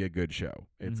going to be a good show.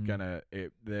 It's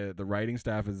the writing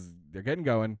staff they're getting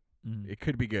going. It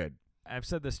could be good. I've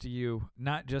said this to you,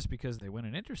 not just because they went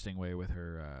an interesting way with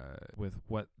her, with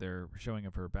what they're showing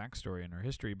of her backstory and her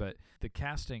history, but the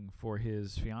casting for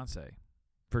his fiance.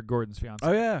 For Gordon's fiance.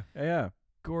 Oh yeah.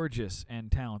 Gorgeous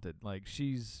and talented. Like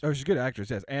she's a good actress,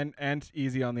 yes, and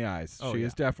easy on the eyes. Oh, she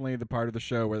is definitely the part of the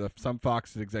show where some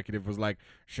Fox executive was like,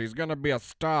 "She's gonna be a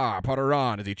star. Put her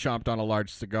on." As he chomped on a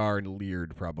large cigar and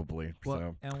leered, probably. Well,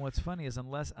 so. And what's funny is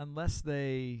unless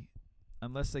they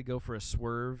go for a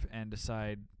swerve and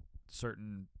decide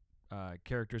certain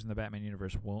characters in the Batman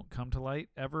universe won't come to light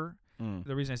ever.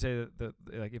 The reason I say that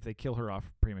like if they kill her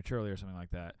off prematurely or something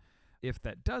like that. If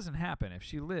that doesn't happen, if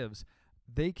she lives,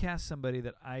 they cast somebody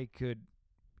that I could,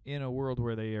 in a world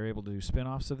where they are able to do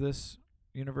spin-offs of this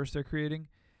universe they're creating,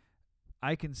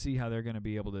 I can see how they're going to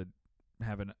be able to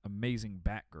have an amazing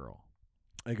Batgirl.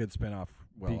 A good spin-off.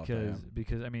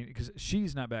 Because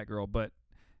she's not Batgirl,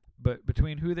 but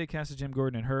between who they cast as Jim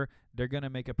Gordon and her, they're going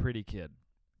to make a pretty kid.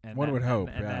 And one would hope,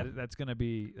 and that's going to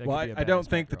be. Well, I don't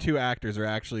think the two actors are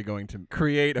actually going to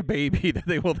create a baby that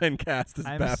they will then cast as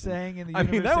Batman. I'm saying in the I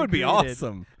mean, that would be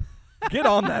awesome. Get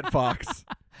on that, Fox.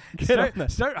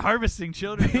 Start harvesting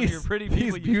children from your pretty people.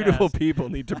 These beautiful people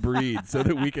need to breed so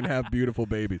that we can have beautiful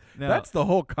babies. No, that's the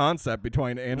whole concept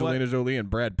between Angelina Jolie and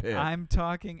Brad Pitt. I'm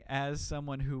talking as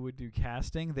someone who would do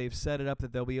casting. They've set it up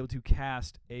that they'll be able to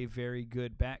cast a very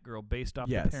good Batgirl based off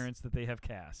the parents that they have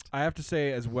cast. I have to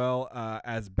say as well,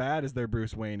 as bad as their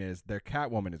Bruce Wayne is, their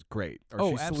Catwoman is great.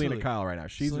 She's absolutely. Selena Kyle right now.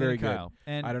 She's Selena very Kyle.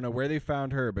 good. And I don't know where they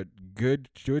found her, but good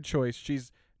choice.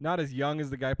 She's not as young as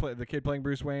the kid playing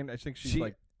Bruce Wayne. I think she's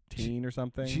like teen or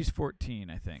something. She's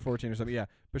 14, I think. 14 or something, yeah.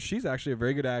 But she's actually a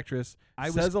very good actress.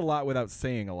 Says a lot without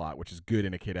saying a lot, which is good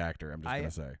in a kid actor, I'm just going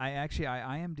to say. I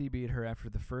IMDb'd her after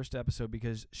the first episode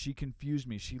because she confused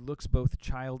me. She looks both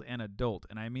child and adult,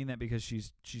 and I mean that because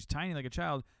she's tiny like a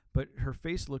child, but her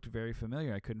face looked very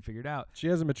familiar. I couldn't figure it out. She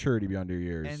has a maturity beyond her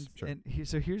years.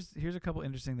 So here's a couple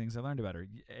interesting things I learned about her.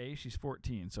 A, she's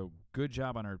 14, so good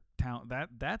job on her talent.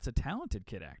 That's a talented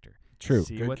kid actor. True.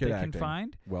 See good what kid they acting. can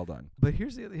find. Well done. But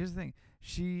here's the thing.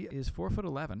 She is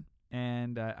 4'11",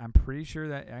 and I'm pretty sure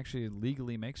that actually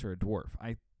legally makes her a dwarf.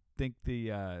 I think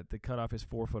the cutoff is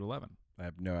 4'11". I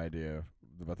have no idea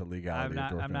about the legality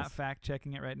of dwarfness. I'm not fact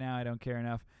checking it right now. I don't care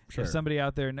enough. Sure. If somebody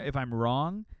out there, if I'm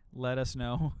wrong, let us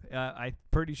know. I'm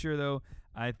pretty sure though.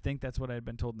 I think that's what I had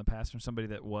been told in the past from somebody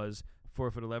that was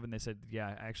 4'11". They said,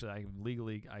 yeah, actually,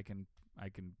 I can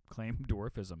claim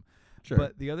dwarfism. Sure.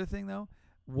 But the other thing though.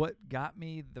 What got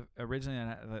me originally,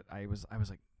 I was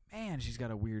like, man, she's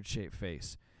got a weird shaped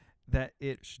face.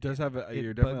 She does have a. It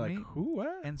You're definitely me. like, who?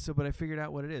 What? And so, but I figured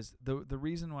out what it is. The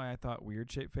reason why I thought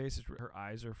weird shaped face is her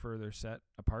eyes are further set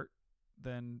apart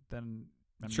than I'm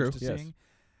used to seeing.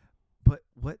 But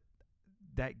what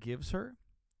that gives her,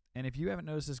 and if you haven't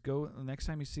noticed this, go next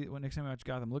time you watch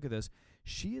Gotham, look at this.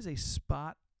 She is a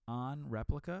spot on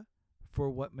replica for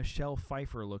what Michelle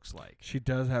Pfeiffer looks like. She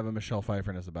does have a Michelle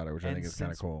Pfeiffer-ness about her, which I think is kind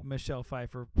of cool. Michelle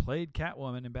Pfeiffer played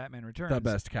Catwoman in Batman Returns. The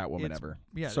best Catwoman ever.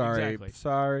 Yeah, sorry, exactly.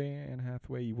 Sorry, Anne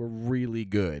Hathaway, you were really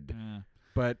good.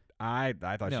 But I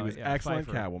thought she was excellent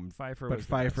Catwoman.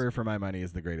 Pfeiffer, for my money,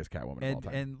 is the greatest Catwoman of all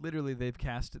time. And literally, they've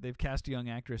cast a young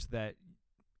actress that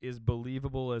is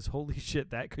believable as holy shit.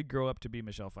 That could grow up to be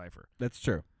Michelle Pfeiffer. That's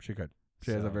true. She could.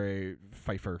 She has a So- very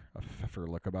Pfeiffer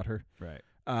look about her. Right.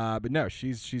 But no,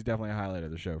 she's definitely a highlight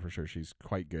of the show for sure. She's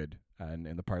quite good, and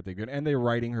in the part they're good, and they're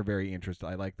writing her very interesting.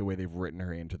 I like the way they've written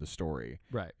her into the story.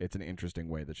 Right. It's an interesting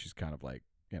way that she's kind of like,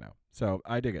 So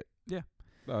I dig it. Yeah.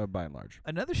 By and large.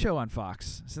 Another show on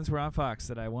Fox, since we're on Fox,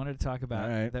 that I wanted to talk about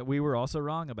All right. that we were also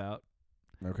wrong about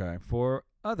Okay. for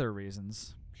other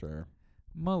reasons. Sure.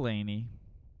 Mulaney.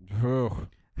 Whew.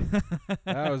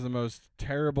 That was the most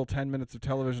terrible 10 minutes of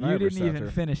television I You ever didn't sat even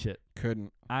through. finish it.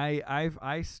 Couldn't.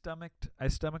 I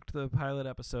stomached the pilot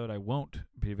episode. I won't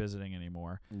be visiting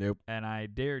anymore, Nope. and I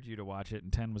dared you to watch it,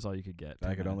 and 10 was all you could get. I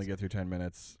 10 could only minutes. get through 10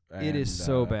 minutes. It is and,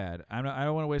 so bad. I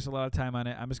don't want to waste a lot of time on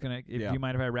it. I'm just gonna. If Yeah. you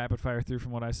mind if I rapid fire through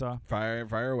from what I saw?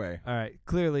 Fire away. All right.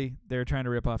 Clearly, they're trying to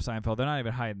rip off Seinfeld. They're not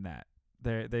even hiding that.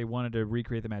 They wanted to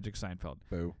recreate the magic of Seinfeld.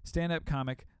 Boo. Stand-up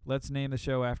comic. Let's name the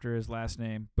show after his last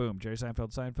name. Boom. Jerry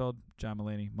Seinfeld. Seinfeld. John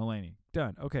Mulaney.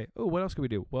 Done. Okay. Oh, what else could we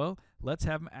do? Well, let's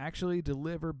have him actually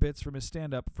deliver bits from his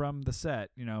stand-up from the set.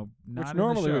 Not Which in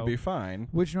normally the show, would be fine.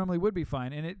 Which normally would be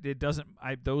fine, and it doesn't.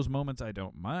 Those moments I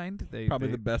don't mind. Probably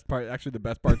the best part. Actually, the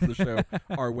best parts of the show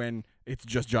are when it's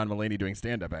just John Mulaney doing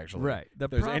stand-up. Actually, right. The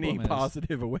If there's problem any is,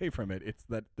 positive away from it, it's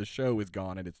that the show is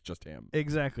gone and it's just him.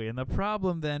 Exactly. And the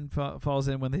problem then falls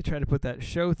in when they try to put that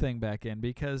show thing back in,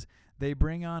 because they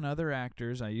bring on other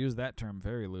actors. I use that term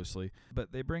very loosely,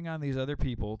 but they bring on these other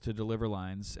people to deliver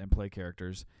lines and play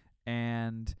characters,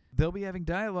 and they'll be having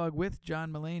dialogue with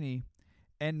John Mulaney,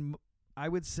 and I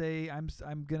would say I'm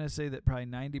going to say that probably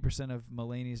 90% of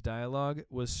Mulaney's dialogue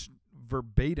was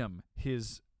verbatim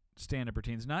his stand-up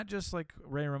routines, not just like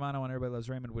Ray Romano on Everybody Loves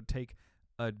Raymond would take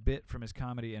a bit from his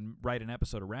comedy and write an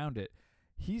episode around it.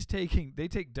 They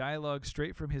take dialogue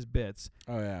straight from his bits,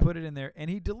 Oh yeah. put it in there, and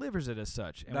he delivers it as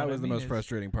such. And That what was I the mean most is-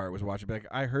 frustrating part, was watching back.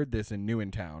 I heard this in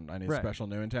Newentown, on his Right. special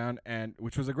Newentown, and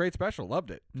which was a great special. Loved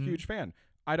it. Mhm. Huge fan.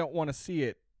 I don't want to see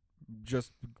it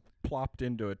just plopped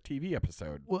into a TV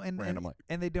episode Well, and randomly.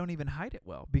 they don't even hide it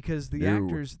well, because the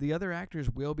No. other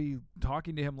actors will be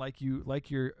talking to him like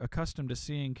you're accustomed to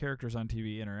seeing characters on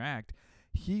TV interact.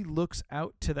 He looks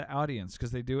out to the audience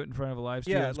because they do it in front of a live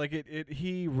Yeah, studio. like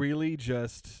he really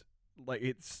just like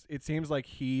it seems like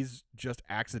he's just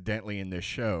accidentally in this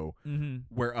show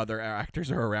Mm-hmm. where other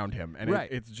actors are around him, and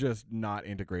Right. it's just not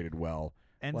integrated well.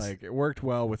 And Like it worked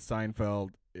well with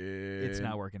Seinfeld. it's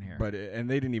not working here. But and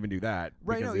they didn't even do that.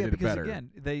 Right, because no, they yeah, did it because better.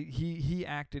 again, he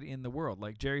acted in the world,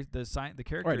 like Jerry, the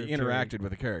character. Right, he of Jerry- interacted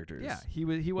with the characters. Yeah, he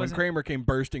When wasn't. Kramer came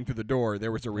bursting through the door,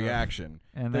 there was a reaction.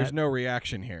 and There's that, no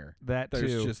reaction here. that There's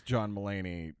too. just John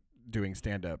Mulaney doing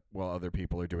stand-up while other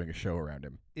people are doing a show around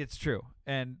him. It's true,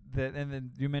 and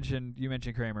then you mentioned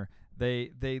Kramer.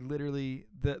 They literally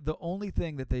the only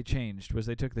thing that they changed was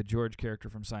they took the George character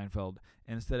from Seinfeld,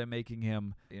 and instead of making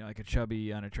him like a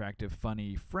chubby, unattractive,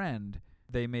 funny friend,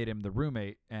 they made him the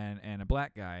roommate and a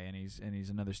black guy, and he's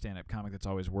another stand-up comic that's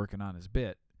always working on his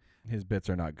bit. His bits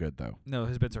are not good though. No,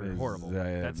 his bits are His- horrible. I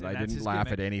That's didn't his laugh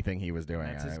gimmick. at anything he was doing.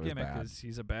 That's his It was gimmick, bad. because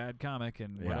he's a bad comic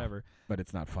and Yeah. whatever. But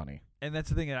it's not funny. And that's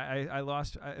the thing. I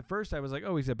lost. At first, I was like,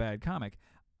 oh, he's a bad comic.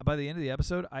 By the end of the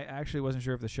episode, I actually wasn't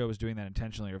sure if the show was doing that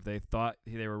intentionally or if they thought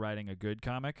they were writing a good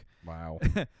comic. Wow.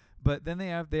 But then they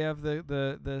have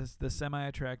the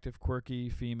semi-attractive, quirky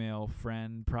female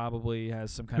friend, probably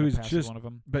has some kind Who's of past with just- one of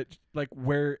them. But like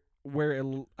where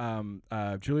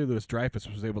Julia Louis-Dreyfus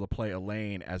was able to play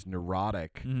Elaine as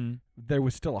neurotic, Mm-hmm. there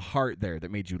was still a heart there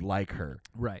that made you like her.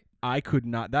 Right. I could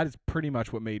not. That is pretty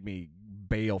much what made me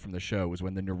bail from the show, was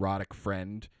when the neurotic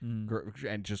friend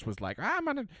and just was like, I'm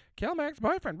gonna kill my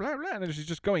ex-boyfriend, blah blah, and she's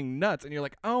just going nuts, and you're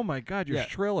like, oh my god, you're Yeah.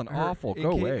 shrill and Her- awful. in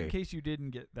Go ca- away. In case you didn't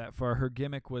get that far, her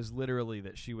gimmick was literally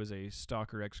that she was a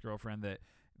stalker ex-girlfriend that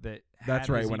That's had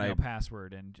right, his when email I-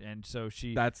 password, and so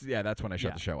she. That's when I shut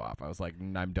Yeah. the show off. I was like,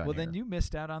 I'm done. Well, here. then you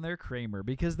missed out on their Kramer,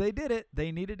 because they did it.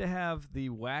 They needed to have the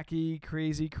wacky,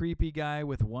 crazy, creepy guy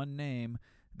with one name.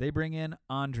 They bring in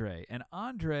Andre, and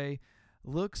Andre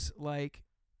looks like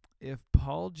if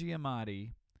Paul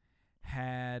Giamatti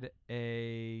had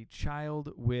a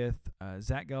child with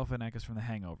Zach Galifianakis from The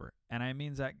Hangover. And I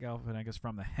mean Zach Galifianakis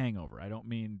from The Hangover. I don't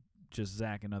mean just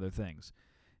Zach and other things.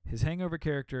 His Hangover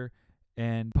character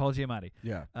and Paul Giamatti.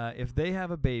 Yeah. If they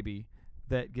have a baby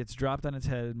that gets dropped on its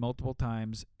head multiple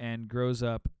times and grows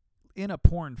up in a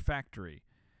porn factory,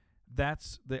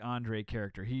 that's the Andre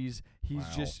character. He's Wow.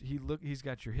 just he's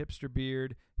got your hipster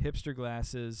beard, hipster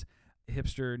glasses,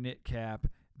 hipster knit cap.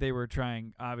 They were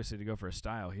trying obviously to go for a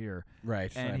style here,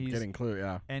 Right. and I'm he's- getting clue.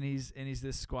 Yeah. and he's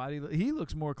this squatty. He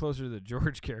looks more closer to the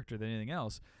George character than anything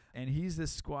else. And he's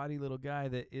this squatty little guy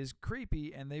that is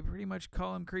creepy, and they pretty much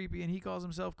call him creepy, and he calls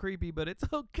himself creepy, but it's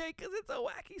okay because it's a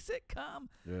wacky sitcom.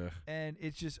 Ugh. And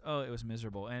it's just, it was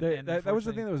miserable. And, That was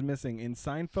the thing that was missing. In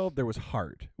Seinfeld, there was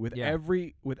heart. With Yeah.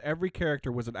 every character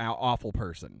was an awful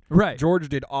person. Right. George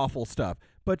did awful stuff,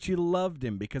 but you loved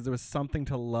him because there was something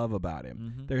to love about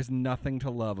him. Mhm. There's nothing to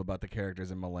love about the characters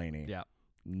in Mulaney. Yeah.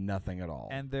 Nothing at all.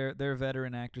 And they're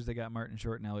veteran actors. They got Martin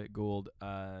Short and Elliot Gould.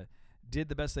 Did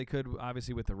the best they could,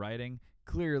 obviously, with the writing.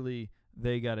 Clearly,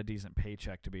 they got a decent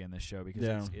paycheck to be in this show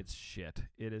because it's shit.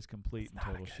 It is complete and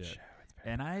total shit.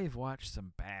 And I've watched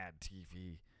some bad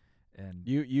TV. And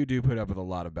You do put up with a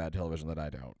lot of bad television that I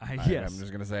don't. Yes. I'm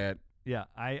just gonna say it. yeah,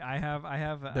 I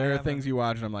have. There are things you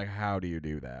watch and I'm like, how do you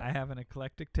do that? I have an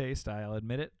eclectic taste. I'll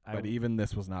admit it. But even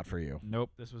this was not for you.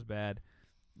 Nope, this was bad.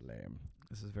 Lame.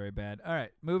 This is very bad. All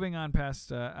right, moving on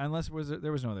past. Unless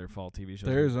there was no other fall TV shows.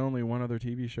 There's only one other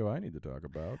TV show I need to talk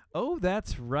about. Oh,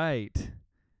 that's right.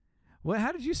 Well,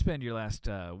 how did you spend your last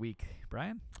week,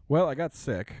 Brian? Well, I got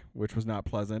sick, which was not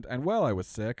pleasant. And while I was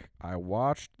sick, I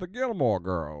watched The Gilmore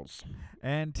Girls.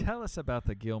 And tell us about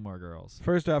the Gilmore Girls.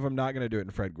 First off, I'm not going to do it in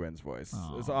Fred Gwynn's voice.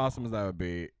 As Aw. awesome as that would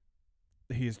be,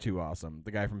 he's too awesome.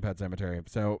 The guy from Pet Sematary.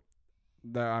 So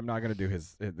I'm not going to do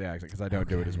the accent because I don't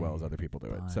do it as well as other people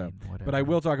do it. So, Fine, but I whatever.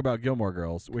 will talk about Gilmore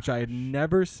Girls, which I had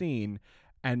never seen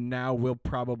and now will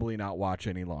probably not watch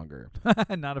any longer.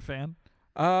 Not a fan.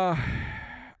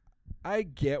 I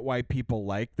get why people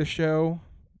like the show.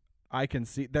 I can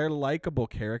see they're likable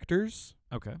characters.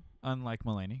 Okay. Unlike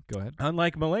Mulaney. Go ahead.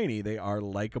 Unlike Mulaney, they are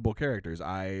likable characters.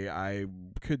 I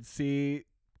could see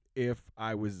if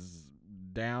I was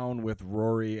down with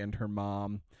Rory and her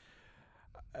mom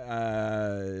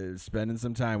spending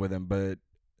some time with him, but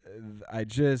I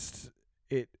think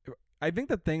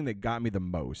the thing that got me the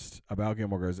most about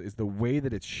Gilmore Girls is the way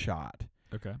that it's shot.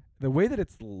 Okay. The way that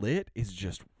it's lit is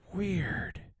just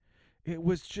weird. It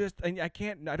was just, and I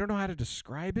don't know how to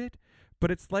describe it, but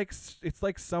it's like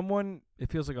someone, It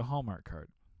feels like a Hallmark card.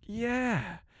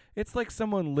 yeah, it's like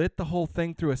someone lit the whole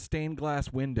thing through a stained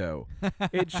glass window.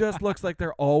 It just looks like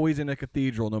they're always in a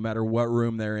cathedral, no matter what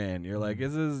room they're in. You're like,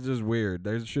 this is just weird.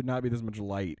 There should not be this much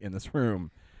light in this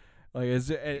room. Like,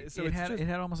 it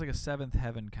had almost like a Seventh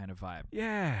Heaven kind of vibe.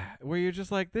 Yeah, where you're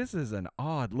just like, this is an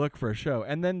odd look for a show.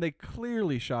 And then they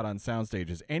clearly shot on sound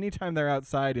stages. Anytime they're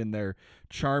outside in their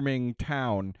charming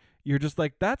town, you're just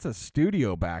like, that's a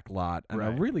studio back lot and a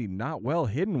Right. really not well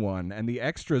hidden one. And the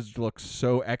extras look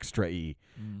so extra-y.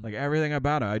 Like everything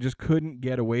about it, I just couldn't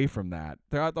get away from that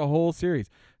throughout the whole series.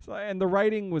 So, and the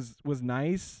writing was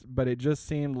nice, but it just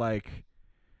seemed like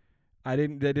they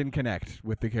didn't connect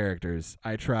with the characters.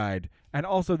 I tried. And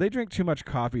also, they drink too much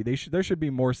coffee. There should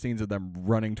be more scenes of them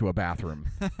running to a bathroom.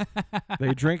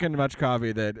 They drink in much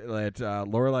coffee that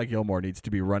Lorelai Gilmore needs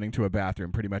to be running to a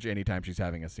bathroom pretty much any time she's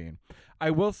having a scene. I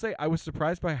will say, I was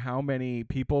surprised by how many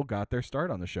people got their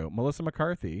start on the show. Melissa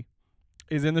McCarthy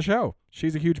is in the show.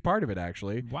 She's a huge part of it,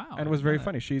 actually. Wow. And it was very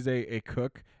funny. She's a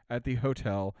cook at the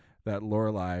hotel that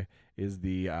Lorelai is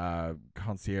the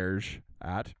concierge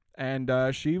at. And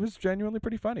she was genuinely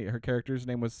pretty funny. Her character's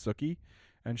name was Sookie,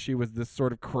 and she was this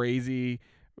sort of crazy.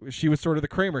 She was sort of the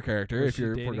Kramer character. Was if she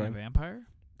you're dating a going, vampire?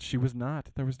 she was not.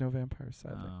 There was no vampires,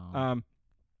 sadly. Oh.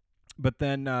 But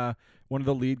then one of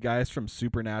the lead guys from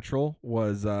Supernatural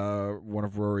was one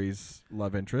of Rory's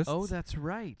love interests. Oh, that's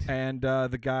right. And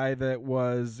the guy that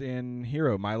was in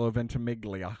Hero, Milo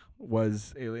Ventimiglia,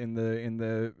 was in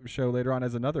the show later on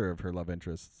as another of her love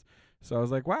interests. So I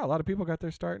was like, wow, a lot of people got their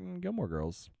start in Gilmore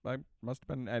Girls. I must have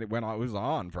been, and it was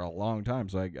on for a long time,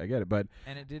 so I get it. But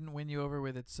And it didn't win you over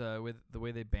with its with the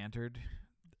way they bantered.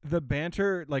 the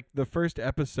banter, like the first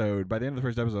episode, by the end of the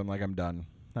first episode, I'm like, I'm done.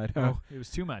 I don't. Oh, it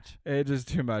was too much. It's just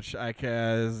too much.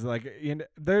 There's a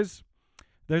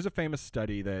famous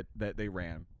study that they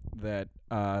ran that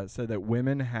said that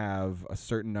women have a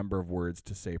certain number of words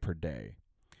to say per day,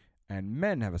 and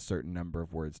men have a certain number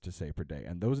of words to say per day,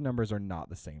 and those numbers are not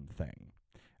the same thing.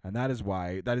 And that is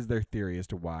their theory as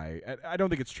to why. I don't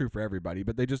think it's true for everybody,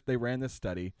 but they ran this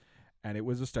study, and it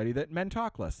was a study that men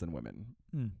talk less than women.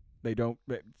 They don't.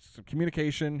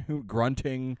 Communication,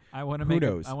 grunting. I want to Who make.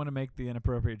 knows? I want to make the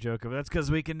inappropriate joke of that's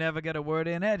because we can never get a word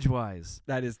in edgewise.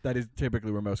 That is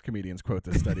typically where most comedians quote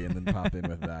this study and then pop in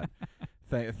with that.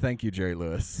 Thank you, Jerry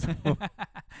Lewis.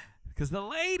 Because the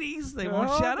ladies, they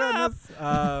won't shut up.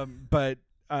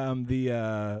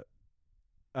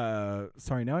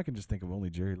 Sorry, now I can just think of only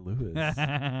Jerry Lewis.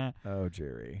 Oh,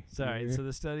 Jerry. Sorry. So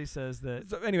the study says that.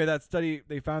 So anyway, that study,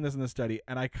 they found this in the study,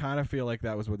 and I kind of feel like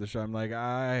that was what the show. I'm like,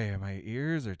 my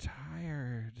ears are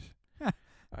tired.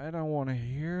 I don't want to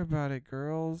hear about it,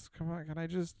 girls. Come on, can I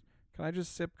can I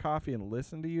just sip coffee and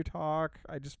listen to you talk?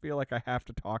 I just feel like I have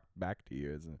to talk back to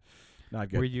you. It's not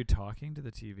good. Were you talking to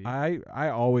the TV? I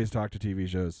always talk to TV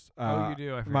shows. You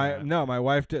do? I forgot. My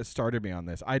wife started me on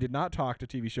this. I did not talk to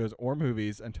TV shows or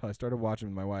movies until I started watching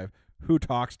with my wife, who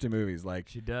talks to movies like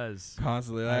She does.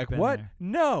 constantly. I've Like, been what? there.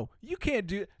 No, you can't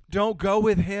do. Don't go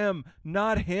with him.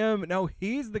 Not him. No,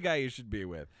 he's the guy you should be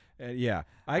with. And yeah,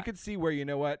 I could see where, you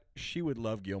know what, she would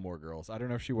love Gilmore Girls. I don't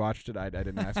know if she watched it. I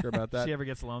didn't ask her about that. She ever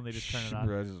gets lonely, just turn it She on.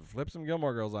 just flip some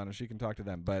Gilmore Girls on and she can talk to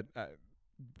them. But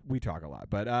we talk a lot.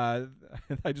 But I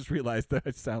just realized that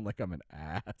I sound like I'm an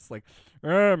ass. Like,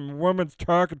 woman's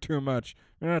talking too much.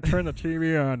 Turn the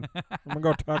TV on. I'm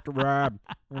going to go talk to Rob.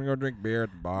 I'm going to go drink beer at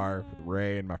the bar with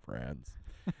Ray and my friends.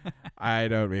 I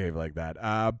don't behave like that.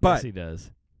 But Yes, he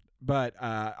does. But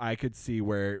I could see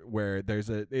where there's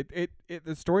the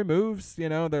story moves, you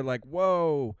know, they're like,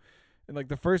 whoa. And like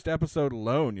the first episode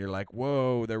alone, you're like,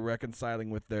 whoa, they're reconciling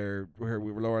with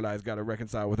Lorelai's got to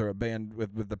reconcile with her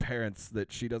with the parents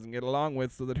that she doesn't get along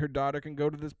with so that her daughter can go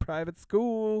to this private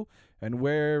school and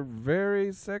wear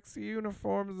very sexy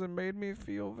uniforms, and made me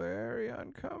feel very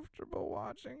uncomfortable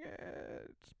watching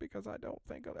it because I don't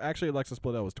think actually Alexis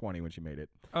Bledel was 20 when she made it.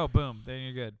 Oh, boom. Then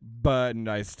you're good. But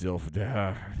I still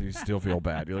you still feel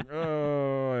bad. You're like,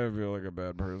 oh, I feel like a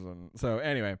bad person. So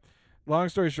anyway, long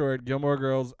story short, Gilmore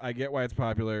Girls, I get why it's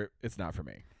popular. It's not for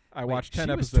me. I watched 10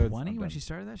 episodes. She was 20 I'm when done. she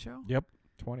started that show? Yep,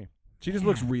 20. She just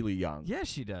looks really young. Yes,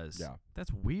 she does. Yeah.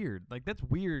 That's weird. Like, that's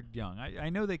weird young. I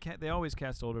know they always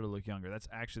cast older to look younger. That's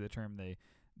actually the term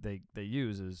they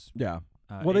use is Yeah.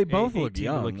 Well, they both look 18 to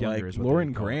young. look younger Like is what they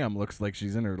Lauren call it. Graham looks like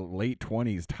she's in her late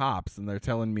 20s tops, and they're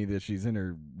telling me that she's in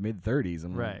her mid 30s.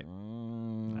 I'm Right.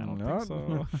 like, I don't think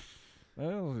so.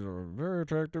 Well, she's a very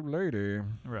attractive lady.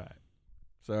 Right.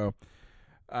 So,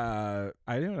 I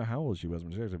don't know how old she was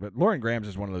when she started, but Lauren Graham's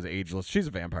just one of those ageless. She's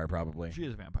a vampire, probably. She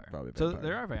is a vampire. Probably a So vampire.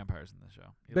 there are vampires in the show.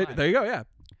 You lied. There you go. Yeah,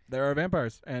 there are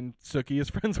vampires, and Sookie is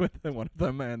friends with one of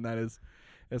them, and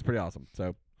it's pretty awesome.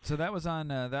 So that was on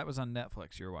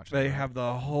Netflix. You were watching. they that, right? have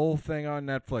the whole thing on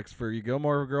Netflix for you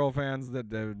Gilmore Girl fans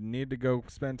that need to go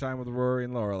spend time with Rory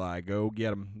and Lorelai. Go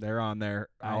get them. They're on there.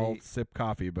 I'll sip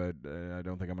coffee, but I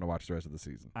don't think I'm going to watch the rest of the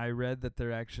season. I read that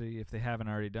they're actually, if they haven't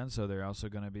already done so, they're also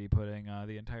going to be putting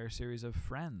the entire series of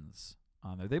Friends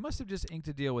on there. They must have just inked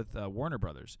a deal with Warner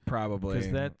Brothers. Probably.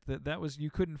 Because that was,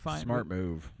 you couldn't find. Smart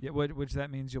move. Yeah, which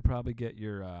that means you'll probably get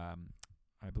your,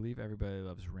 I believe Everybody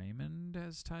Loves Raymond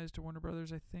has ties to Warner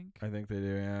Brothers, I think. I think they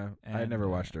do, yeah. I And, never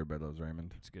watched Everybody Loves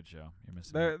Raymond. It's a good show. You're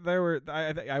missing out. They were.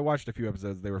 I watched a few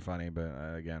episodes. They were funny, but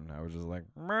again, I was just like,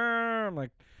 "Meh." I'm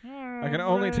like, I can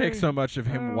only take so much of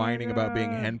him whining about being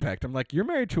henpecked. I'm like, you're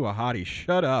married to a hottie.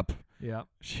 Shut up. Yeah.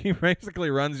 She basically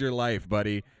runs your life,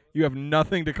 buddy. You have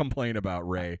nothing to complain about,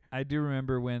 Ray. I do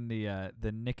remember when the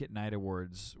Nick at Night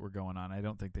Awards were going on. I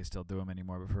don't think they still do them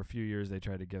anymore, but for a few years they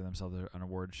tried to give themselves an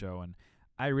award show, and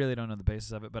I really don't know the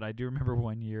basis of it, but I do remember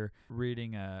one year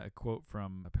reading a quote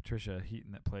from Patricia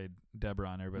Heaton that played Deborah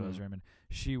on Everybody Loves Raymond.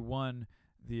 She won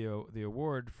the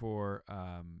award for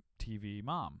TV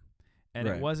Mom, and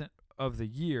Right. it wasn't of the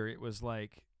year. It was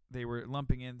like they were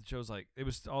lumping in shows like it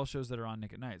was all shows that are on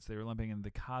Nick at Night. So they were lumping in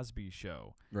the Cosby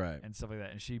Show Right. and stuff like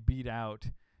that, and she beat out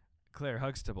Claire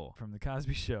Huxtable from the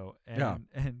Cosby Show, and Yeah.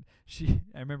 and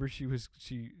I remember she was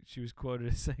quoted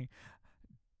as saying,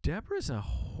 "Deborah's a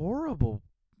horrible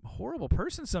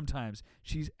person sometimes.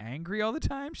 She's angry all the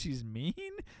time. She's mean.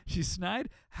 She's snide.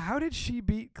 How did she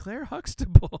beat Claire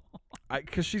Huxtable?"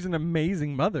 Because she's an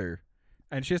amazing mother,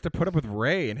 and she has to put up with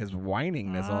Ray and his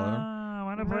whiningness all the time. I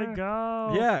want to play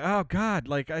golf. Yeah. Oh God.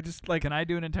 Like I just like. Can I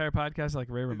do an entire podcast like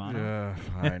Ray Romano?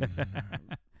 Fine.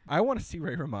 I want to see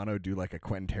Ray Romano do like a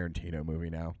Quentin Tarantino movie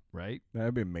now. Right?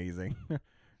 That'd be amazing.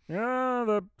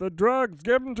 Yeah, the drugs,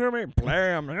 give them to me.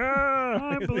 Blam.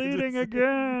 I'm bleeding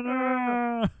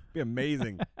again. Be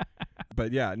amazing.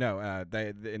 But yeah, no,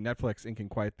 Netflix inking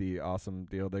quite the awesome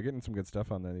deal. They're getting some good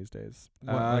stuff on there these days.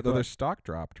 Like Though what? their stock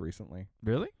dropped recently.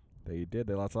 Really? They did.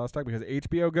 They lost a lot of stock because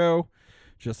HBO Go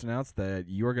just announced that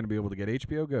you are going to be able to get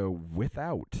HBO Go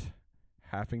without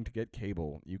having to get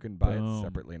cable. You can buy Boom. it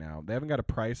separately now. They haven't got a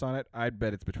price on it. I'd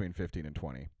bet it's between 15 and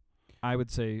 20. I'd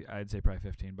say probably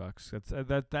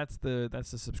 $15. That's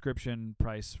the subscription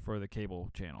price for the cable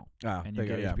channel, and you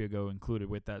get HBO Go included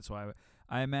with that. So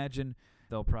I imagine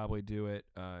they'll probably do it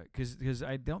because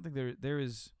I don't think there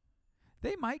is.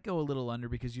 They might go a little under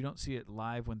because you don't see it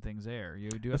live when things air.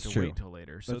 You do have That's to true. wait till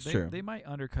later. So That's true. they might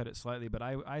undercut it slightly, but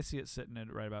I see it sitting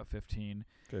at right about 15.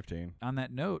 15. On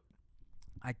that note,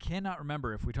 I cannot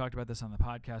remember if we talked about this on the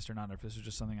podcast or not, or if this was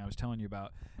just something I was telling you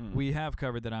about. We have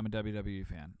covered that I'm a WWE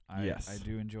fan. Yes. I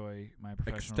do enjoy my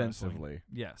professional extensively. wrestling.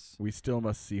 Yes. We still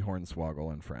must see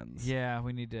Hornswoggle and Friends. Yeah,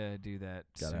 we need to do that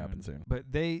Gotta happen soon.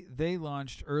 But they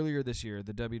launched earlier this year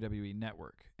the WWE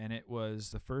Network, and it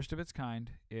was the first of its kind.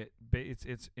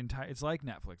 It's like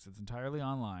Netflix. It's entirely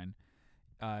online.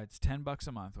 It's $10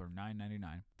 a month or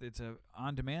 $9.99. It's a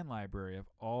on-demand library of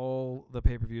all the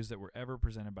pay-per-views that were ever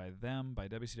presented by them, by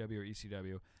WCW or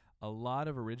ECW. A lot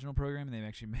of original programming. They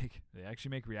actually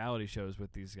make reality shows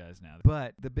with these guys now.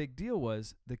 But the big deal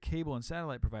was the cable and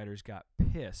satellite providers got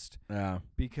pissed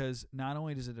because not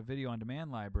only is it a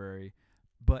video-on-demand library,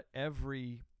 but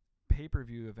every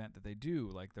pay-per-view event that they do,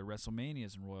 like the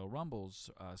WrestleManias and Royal Rumbles,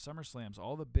 SummerSlams,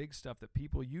 all the big stuff that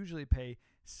people usually pay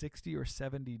 $60 or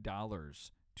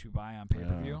 $70 to buy on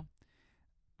pay-per-view,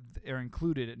 they're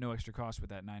included at no extra cost with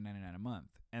that $9.99 a month,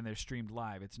 and they're streamed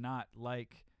live. It's not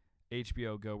like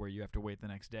HBO Go where you have to wait the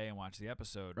next day and watch the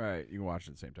episode. Right, you can watch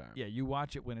it at the same time. Yeah, you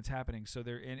watch it when it's happening, so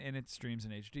and it streams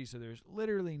in HD, so there's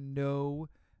literally no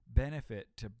benefit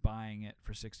to buying it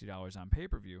for $60 on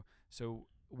pay-per-view. So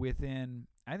within,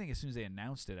 I think as soon as they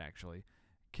announced it, actually,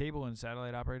 cable and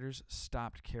satellite operators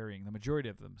stopped carrying, the majority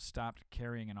of them stopped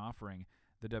carrying and offering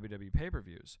the WWE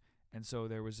pay-per-views. And so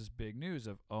there was this big news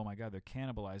of, oh my God, they're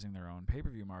cannibalizing their own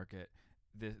pay-per-view market.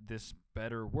 This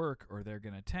better work or they're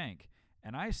going to tank.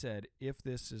 And I said, if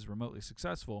this is remotely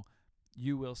successful,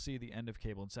 you will see the end of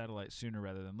cable and satellite sooner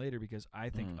rather than later, because I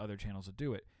think other channels will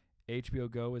do it. HBO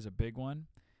Go is a big one,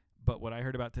 but what I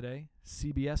heard about today,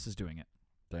 CBS is doing it.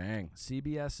 Dang.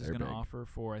 CBS is going to big. offer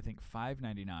for, I think,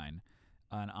 $5.99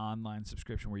 an online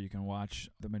subscription where you can watch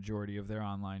the majority of their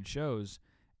online shows,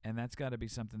 and that's got to be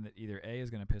something that either A, is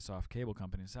going to piss off cable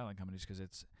companies, satellite companies,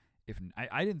 because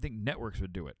I didn't think networks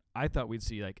would do it. I thought we'd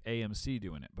see like AMC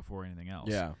doing it before anything else.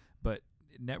 Yeah. But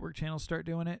network channels start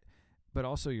doing it, but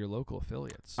also your local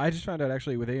affiliates. I just found out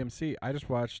actually with AMC. I just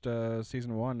watched episode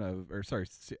 1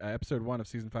 of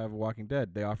season 5 of Walking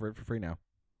Dead. They offer it for free now.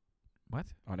 What?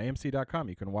 On AMC.com,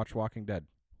 you can watch Walking Dead.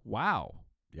 Wow.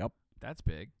 Yep. That's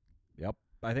big. Yep.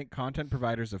 I think content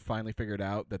providers have finally figured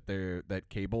out that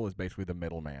cable is basically the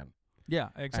middleman. Yeah,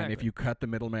 exactly. And if you cut the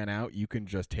middleman out, you can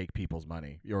just take people's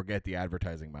money or get the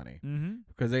advertising money. Mm-hmm.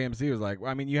 Because AMC was like, well,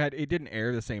 I mean, it didn't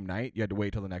air the same night. You had to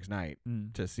wait till the next night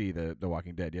to see the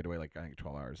Walking Dead. You had to wait like I think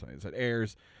 12 hours. So it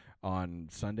airs on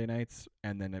Sunday nights,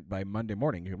 and then by Monday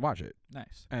morning you can watch it.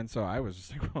 Nice. And so I was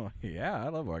just like, well, yeah, I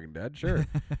love Walking Dead. Sure,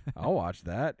 I'll watch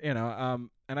that. And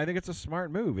I think it's a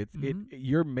smart move.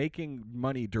 You're making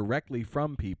money directly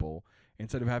from people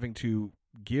instead of having to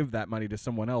give that money to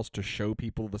someone else to show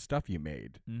people the stuff you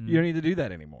made. You don't need to do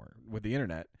that anymore with the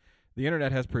internet. The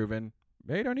internet has proven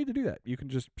you don't need to do that. You can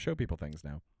just show people things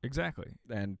now. Exactly.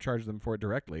 And charge them for it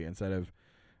directly instead of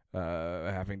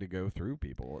having to go through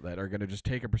people that are going to just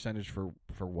take a percentage for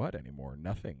what anymore?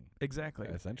 Nothing. Exactly.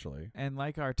 Essentially. And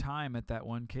like our time at that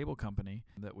one cable company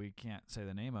that we can't say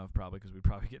the name of probably because we'd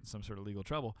probably get in some sort of legal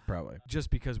trouble. Probably. Just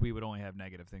because we would only have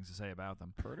negative things to say about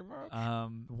them. Pretty much.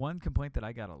 One complaint that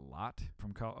I got a lot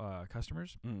from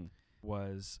customers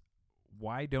was,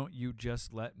 why don't you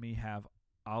just let me have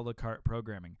a la carte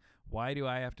programming? Why do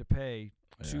I have to pay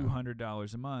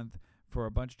 $200 a month for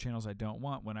a bunch of channels I don't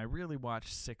want when I really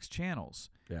watch 6 channels?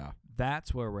 Yeah.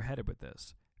 That's where we're headed with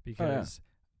this. Because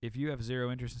if you have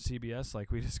zero interest in CBS, like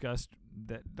we discussed,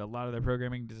 that a lot of their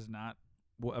programming does not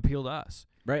appeal to us.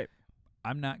 Right.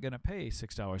 I'm not going to pay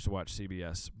 $6 to watch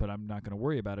CBS, but I'm not going to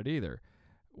worry about it either.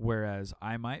 Whereas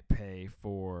I might pay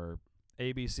for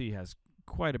ABC has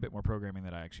quite a bit more programming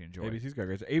that I actually enjoy. ABC's got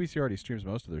great. ABC already streams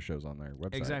most of their shows on their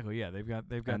website. Exactly. Yeah, they've got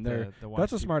and the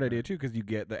that's a smart idea too, because you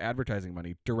get the advertising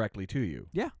money directly to you.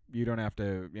 Yeah. You don't have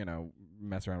to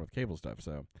mess around with cable stuff.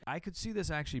 So I could see this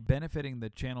actually benefiting the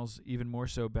channels even more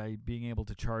so by being able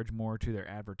to charge more to their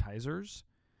advertisers,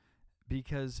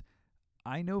 because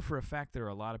I know for a fact there are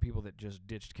a lot of people that just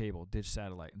ditched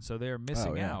satellite, and so they're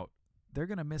missing out. They're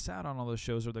going to miss out on all those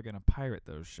shows, or they're going to pirate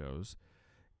those shows.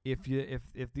 If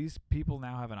these people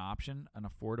now have an option, an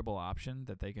affordable option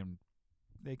that they can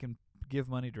give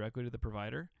money directly to the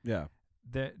provider,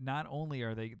 that not only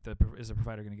is the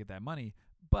provider going to get that money,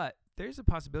 but there's a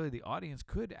possibility the audience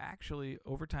could actually,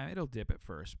 over time, it'll dip at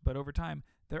first, but over time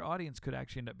their audience could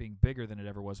actually end up being bigger than it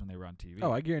ever was when they were on TV.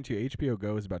 Oh, I guarantee you, HBO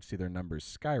Go is about to see their numbers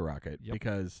skyrocket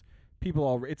because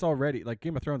it's already, like,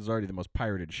 Game of Thrones is already the most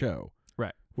pirated show.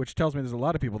 Right. Which tells me there's a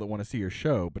lot of people that want to see your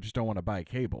show but just don't want to buy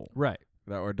cable. Right.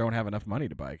 Or don't have enough money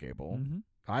to buy cable.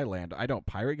 Mm-hmm. I don't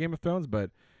pirate Game of Thrones, but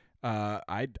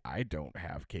I don't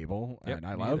have cable, Yep, and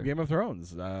I me love either. Game of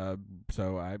Thrones.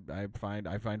 So I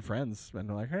find friends and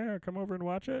they're like, hey, come over and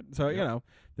watch it. So you Yep. know,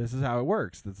 this is how it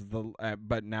works. This is the.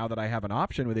 But now that I have an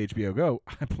option with HBO Go,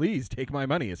 please take my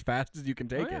money as fast as you can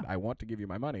take yeah. it. I want to give you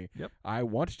my money. Yep. I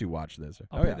want to watch this.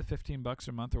 I'll pay the $15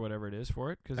 a month or whatever it is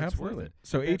for it because it's worth Absolutely. it.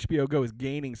 So Yeah. HBO Go is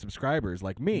gaining subscribers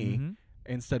like me. Mhm.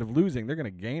 Instead of losing, they're going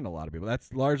to gain a lot of people.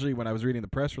 That's largely when I was reading the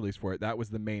press release for it. That was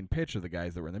the main pitch of the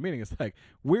guys that were in the meeting. It's like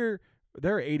there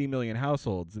are 80 million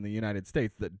households in the United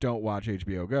States that don't watch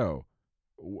HBO Go.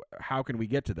 How can we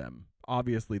get to them?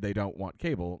 Obviously, they don't want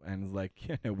cable, and it's like,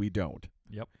 we don't.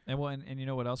 Yep. And you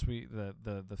know what else the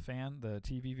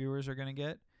TV viewers are going to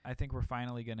get? I think we're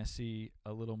finally going to see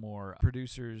a little more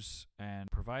producers and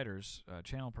providers,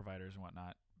 channel providers and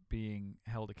whatnot, being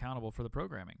held accountable for the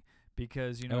programming.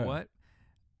 Because you know what?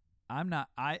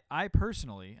 I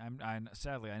personally,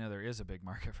 sadly, I know there is a big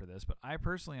market for this, but I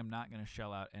personally am not going to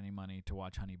shell out any money to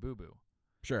watch Honey Boo Boo.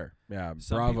 Sure. Yeah.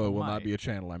 Some Bravo people will might. not be a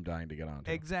channel I'm dying to get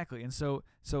onto. Exactly. And so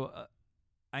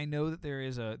I know that there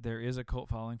is a cult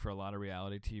following for a lot of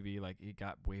reality TV. Like, it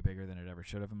got way bigger than it ever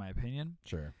should have, in my opinion.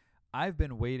 Sure. I've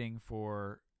been waiting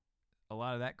for a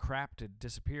lot of that crap to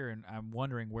disappear, and I'm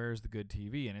wondering where's the good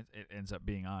TV, and it ends up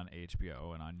being on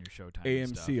HBO and on your Showtime.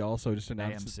 and stuff. AMC also just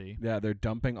announced. AMC. Yeah, they're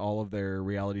dumping all of their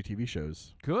reality TV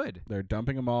shows. Good. They're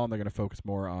dumping them all, and they're going to focus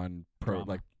more on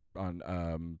Drama.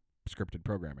 scripted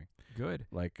programming, Good.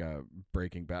 like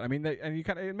Breaking Bad. I mean,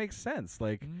 it makes sense.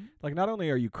 Like Mhm. not only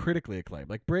are you critically acclaimed,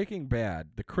 like Breaking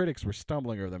Bad, the critics were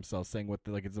stumbling over themselves, saying it's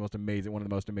one of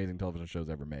the most amazing television shows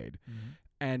ever made. Mhm.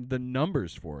 And the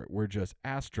numbers for it were just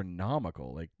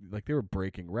astronomical. Like they were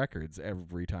breaking records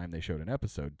every time they showed an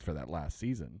episode for that last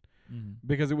season Mhm.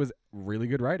 because it was really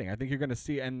good writing. I think you're going to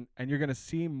see and you're going to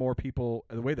see more people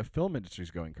the way the film industry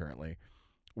is going currently,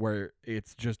 where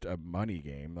it's just a money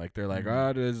game. Like they're like,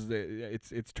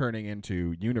 it's turning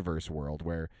into Universe World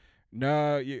where you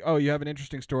have an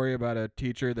interesting story about a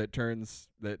teacher that turns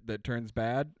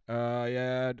bad.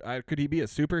 Could he be a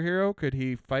superhero? Could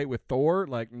he fight with Thor?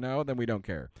 Like, no, then we don't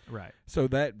care. Right. So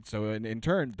in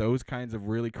turn, those kinds of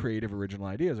really creative original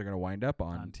ideas are going to wind up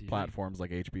on TV. platforms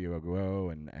like HBO Go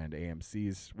and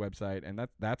AMC's website, and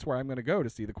that's where I'm going to go to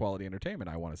see the quality entertainment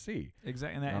I want to see.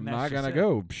 Exactly. I'm not going to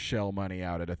go shell money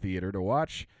out at a theater to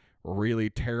watch really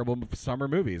terrible summer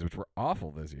movies, which were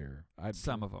awful this year.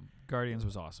 Some of them. Guardians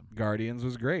was awesome. Guardians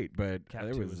was great, but Cap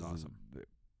there 2 was awesome.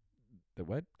 The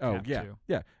what? Oh, Cap yeah. 2.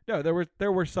 Yeah. No,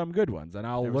 there were some good ones, and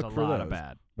I'll There was look a for lot those. of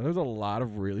bad. But there was a lot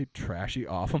of really trashy,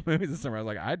 awful movies this summer. I was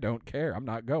like, I don't care. I'm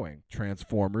not going.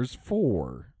 Transformers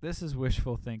 4. This is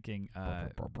wishful thinking.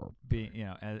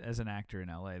 As an actor in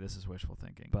LA, this is wishful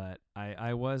thinking. But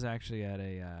I was actually at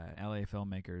a LA new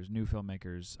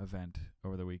filmmakers event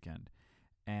over the weekend,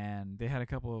 and they had a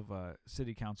couple of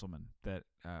city councilmen that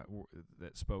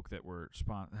spoke that were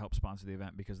helped sponsor the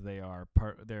event because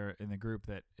they're in the group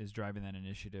that is driving that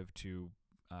initiative to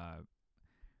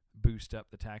boost up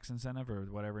the tax incentive or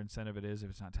whatever incentive it is. If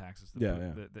it's not taxes,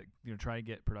 try to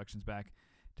get productions back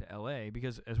to LA,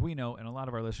 because as we know, and a lot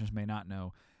of our listeners may not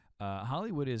know,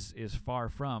 Hollywood is far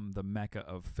from the mecca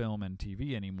of film and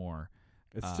TV anymore.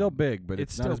 It's still big, but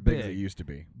it's not still as big as it big. used to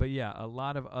be. But yeah, a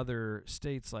lot of other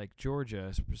states like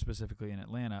Georgia, specifically in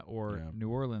Atlanta, or New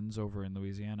Orleans over in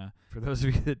Louisiana, for those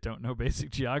of you that don't know basic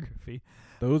geography.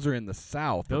 Those are in the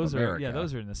South of America.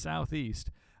 Those are in the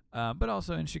Southeast, but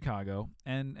also in Chicago.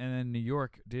 And then New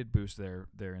York did boost their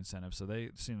incentives, so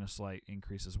they've seen a slight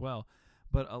increase as well.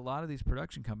 But a lot of these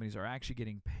production companies are actually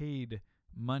getting paid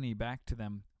money back to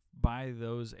them by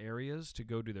those areas to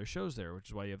go do their shows there, which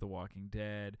is why you have The Walking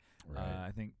Dead. Right.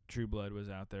 I think True Blood was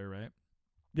out there, right?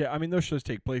 Yeah, I mean those shows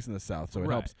take place in the South, so it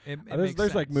helps.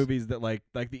 There's like movies that like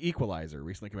The Equalizer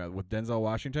recently came out with Denzel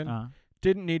Washington.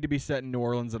 Didn't need to be set in New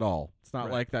Orleans at all. It's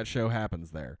not like that show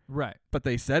happens there. Right. But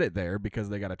they set it there because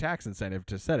they got a tax incentive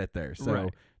to set it there. So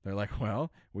Right. they're like,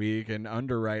 well, we can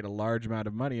underwrite a large amount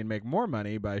of money and make more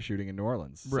money by shooting in New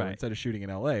Orleans. So Right. instead of shooting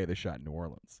in L.A., they shot in New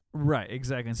Orleans. Right,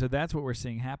 exactly. And so that's what we're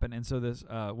seeing happen. And so this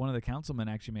one of the councilmen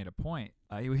actually made a point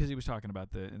because he was talking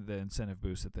about the incentive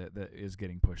boost that is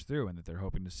getting pushed through, and that they're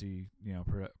hoping to see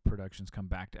productions come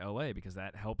back to L.A. because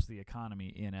that helps the economy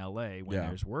in L.A. when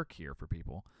there's work here for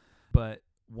people. But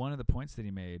one of the points that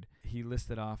he made, he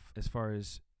listed off as far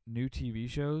as new TV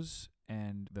shows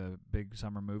and the big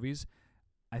summer movies.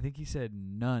 I think he said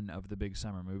none of the big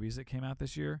summer movies that came out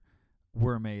this year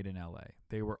were made in L.A.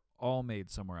 They were all made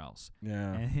somewhere else.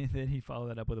 Yeah. And then he followed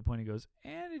that up with a point. He goes,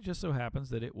 and it just so happens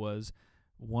that it was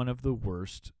one of the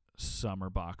worst summer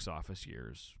box office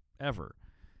years ever.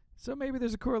 So maybe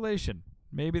there's a correlation.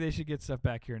 Maybe they should get stuff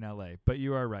back here in L.A. But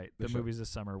you are right. The movies this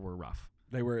summer were rough.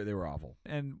 They were awful.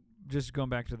 And just going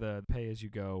back to the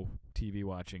pay-as-you-go TV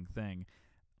watching thing,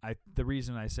 the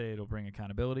reason I say it'll bring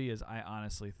accountability is I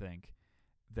honestly think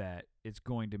that it's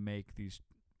going to make these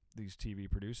TV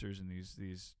producers and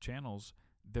these channels,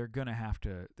 they're gonna have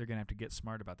to get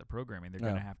smart about the programming. They're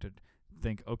gonna have to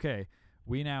think, okay,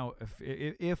 we now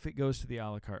if it goes to the a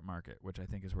la carte market, which I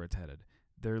think is where it's headed,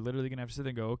 they're literally gonna have to sit there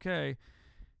and go, okay,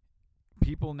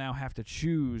 people now have to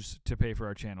choose to pay for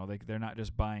our channel. They're not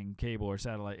just buying cable or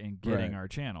satellite and getting our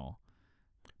channel.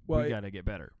 Well, we got to get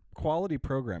better. Quality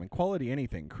programming, quality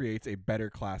anything creates a better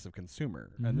class of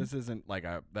consumer. And this isn't like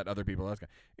that other people ask.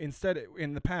 Instead,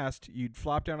 in the past, you'd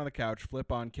flop down on the couch,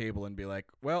 flip on cable, and be like,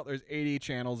 well, there's 80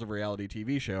 channels of reality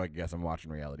TV show. I guess I'm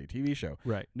watching reality TV show.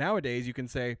 Right. Nowadays, you can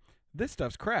say, this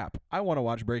stuff's crap. I want to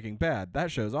watch Breaking Bad.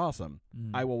 That show's awesome.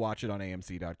 I will watch it on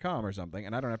AMC.com or something,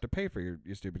 and I don't have to pay for your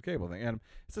stupid cable thing. And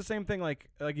it's the same thing like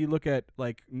you look at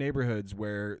like neighborhoods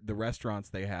where the restaurants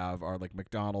they have are like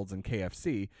McDonald's and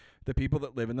KFC. The people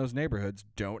that live in those neighborhoods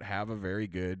don't have a very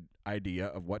good idea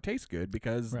of what tastes good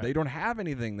because they don't have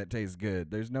anything that tastes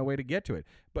good. There's no way to get to it.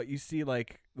 But you see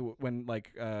like when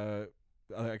a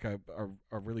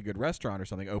really good restaurant or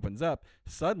something opens up,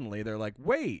 suddenly they're like,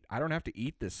 wait, I don't have to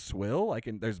eat this swill.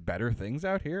 There's better things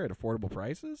out here at affordable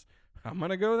prices. I'm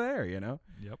going to go there, you know?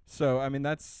 Yep. So, I mean,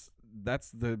 that's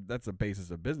the basis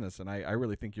of business. And I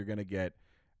really think you're going to get,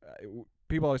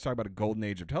 people always talk about a golden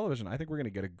age of television. I think we're going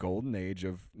to get a golden age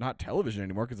of not television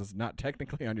anymore because it's not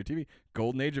technically on your TV.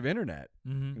 Golden age of internet.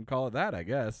 You can call it that, I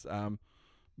guess.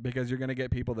 Because you're going to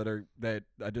get people that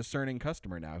a discerning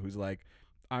customer now who's like,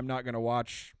 I'm not going to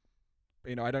watch,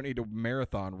 I don't need to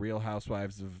marathon Real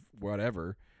Housewives of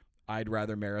whatever. I'd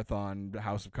rather marathon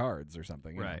House of Cards or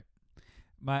something. Right.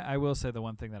 I will say the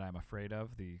one thing that I'm afraid of,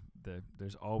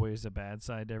 there's always a bad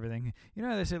side to everything. You know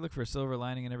how they say look for a silver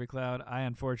lining in every cloud? I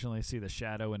unfortunately see the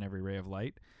shadow in every ray of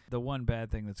light. The one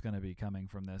bad thing that's going to be coming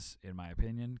from this, in my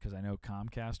opinion, because I know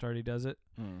Comcast already does it,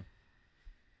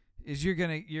 is you're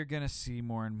gonna see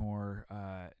more and more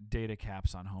data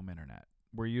caps on home internet.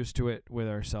 We're used to it with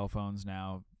our cell phones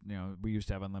now. We used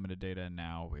to have unlimited data, and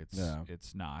now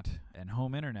it's not. And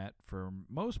home internet, for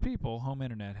most people, home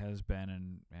internet has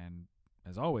been and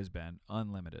has always been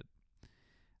unlimited.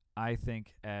 I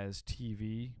think as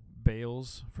TV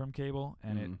bails from cable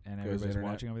and everybody's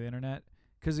watching over the internet,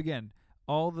 because again,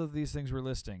 all of these things we're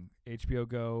listing, HBO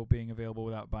Go being available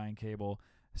without buying cable,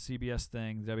 CBS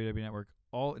thing, WWE Network,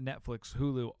 all Netflix,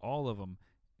 Hulu, all of them,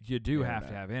 you do have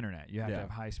to have internet. You have to have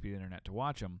high-speed internet to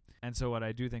watch them. And so what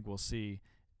I do think we'll see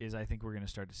is I think we're going to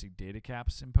start to see data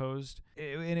caps imposed.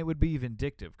 And it would be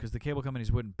vindictive because the cable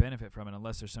companies wouldn't benefit from it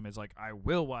unless there's somebody's like, I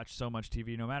will watch so much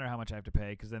TV no matter how much I have to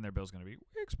pay because then their bill's going to be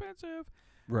expensive.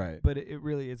 Right. But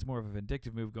it's more of a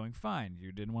vindictive move going, fine,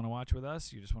 you didn't want to watch with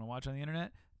us, you just want to watch on the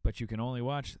internet, but you can only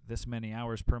watch this many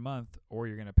hours per month or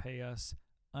you're going to pay us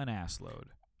an ass load.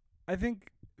 I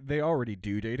think they already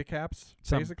do data caps,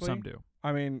 basically. Some do.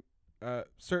 I mean,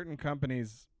 certain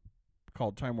companies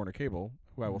called Time Warner Cable,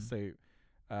 who I will say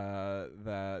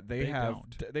that they have.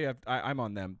 I'm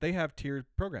on them. They have tiered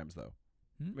programs, though.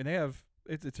 I mean, they have.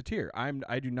 It's a tier.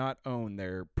 I do not own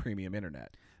their premium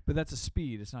internet. But that's a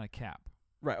speed. It's not a cap.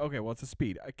 Right. Okay. Well, it's a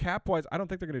speed. Cap wise, I don't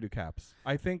think they're going to do caps.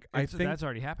 I think that's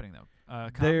already happening though.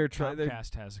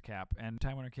 Comcast has a cap, and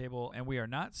Time Warner Cable, and we are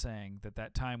not saying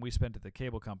that time we spent at the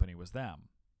cable company was them.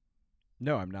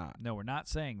 No, I'm not. No, we're not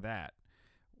saying that.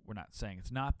 We're not saying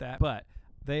it's not that, but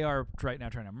they are right now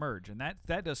trying to merge, and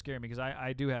that does scare me because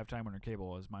I do have Time Warner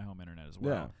Cable as my home internet as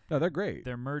well. Yeah, no, they're great.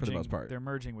 They're merging. For the most part. They're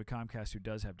merging with Comcast, who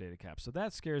does have data caps, so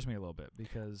that scares me a little bit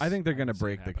because I think they're going to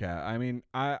break the cap. I mean,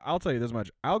 I'll tell you this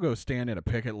much: I'll go stand in a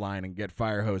picket line and get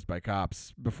fire hosed by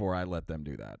cops before I let them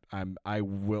do that.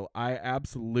 I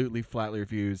absolutely flatly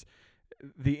refuse.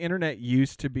 The internet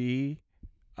used to be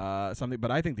something, but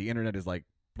I think the internet is like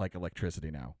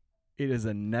electricity now. It is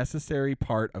a necessary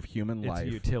part of human life.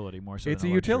 It's a utility more so. It's a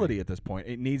utility at this point.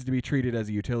 It needs to be treated as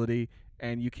a utility,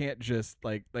 and you can't just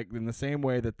like in the same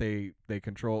way that they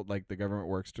control, like the government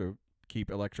works to keep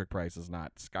electric prices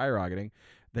not skyrocketing.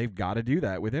 They've got to do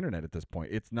that with internet at this point.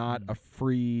 It's not a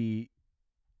free.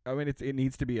 I mean, it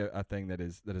needs to be a thing that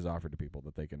is offered to people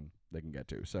that they can get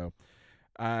to. So,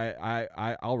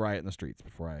 I'll riot in the streets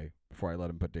before I let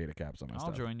them put data caps on my stuff.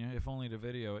 I'll join you, if only to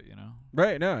video it,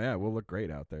 Right? No, yeah, we'll look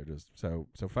great out there. Just so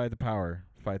fight the power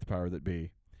that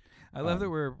be. I love that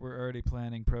we're already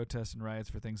planning protests and riots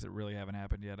for things that really haven't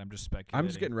happened yet. I'm just speculating. I'm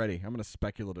just getting ready. I'm going to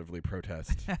speculatively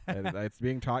protest. It's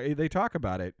being They talk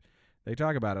about it.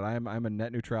 I'm a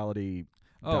net neutrality.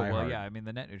 Oh well, yeah. I mean,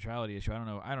 the net neutrality issue. I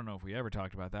don't know if we ever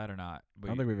talked about that or not. I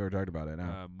don't think we've ever talked about it.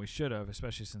 No. We should have,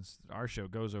 especially since our show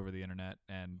goes over the internet,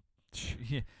 and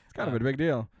Yeah, It's kind of a big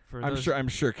deal. for I'm those-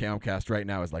 sure Comcast right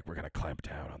now is like, we're gonna clamp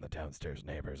down on the downstairs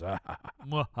neighbors.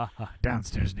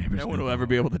 Downstairs neighbors. No one will ever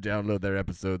be able to download their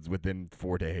episodes within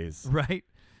 4 days. Right.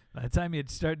 By the time you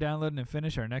start downloading and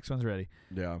finish, our next one's ready.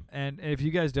 Yeah. And if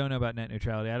you guys don't know about net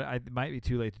neutrality, it might be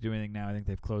too late to do anything now. I think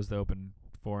they've closed the open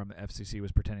forum. The FCC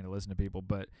was pretending to listen to people,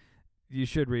 but you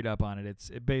should read up on it.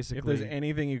 It basically. If there's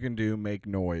anything you can do, make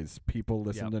noise. People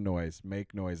listen Yep. to noise.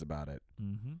 Make noise about it.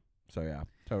 Mm-hmm. So yeah,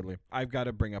 totally. I've got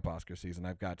to bring up Oscar season.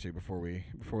 I've got to before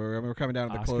we're coming down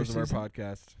to the Oscar close season? of our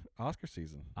podcast. Oscar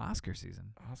season. Oscar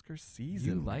season. Oscar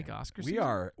season. You like man. Oscar We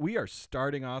season? we are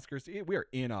starting Oscar. We are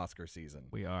in Oscar season.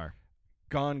 We are.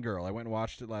 Gone Girl. I went and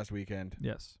watched it last weekend.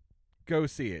 Yes. Go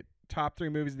see it. Top 3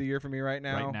 movies of the year for me right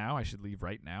now. Right now, I should leave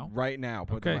right now. Right now.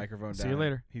 Put the Okay. microphone See down. you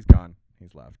later. He's gone.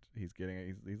 He's left. He's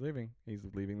leaving. He's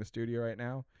leaving the studio right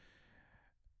now.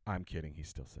 I'm kidding. He's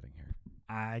still sitting here.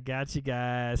 I got you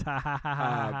guys. Ha ha ha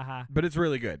ha ha ha. But it's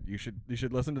really good. You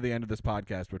should listen to the end of this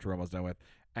podcast, which we're almost done with,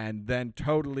 and then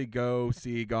totally go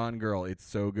see Gone Girl. It's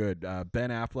so good. Ben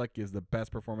Affleck is the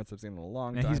best performance I've seen in a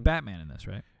long And time. he's Batman in this,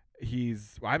 right?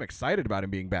 I'm excited about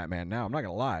him being Batman now. I'm not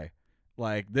gonna lie.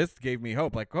 Like, this gave me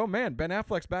hope. Like, oh man, Ben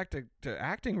Affleck's back to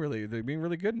acting really. They're being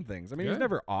really good in things. I mean, he was Good.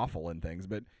 never awful in things,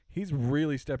 but he's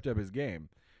really stepped up his game,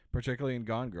 particularly in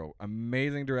Gone Girl.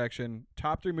 Amazing direction.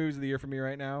 Top 3 movies of the year for me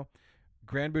right now: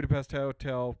 Grand Budapest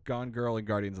Hotel, Gone Girl, and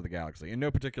Guardians of the Galaxy. In no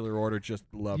particular order, just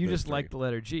love You those just 3. like the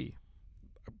letter G.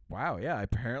 Wow, yeah, I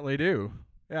apparently do.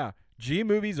 Yeah. G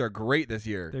movies are great this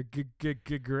year.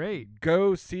 They're great.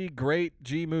 Go see great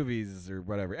G movies or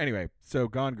whatever. Anyway, so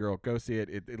Gone Girl, go see it.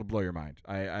 It'll blow your mind.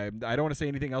 I don't want to say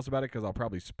anything else about it because I'll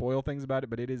probably spoil things about it,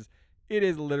 but it is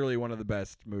literally one of the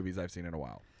best movies I've seen in a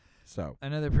while. So,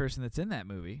 Another person that's in that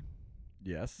movie,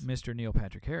 yes. Mr. Neil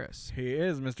Patrick Harris. He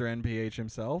is Mr. NPH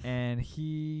himself. And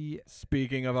he,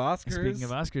 Speaking of Oscars. speaking of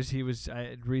Oscars, he was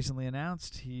recently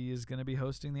announced he is going to be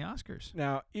hosting the Oscars.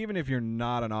 Now, even if you're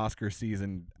not an Oscar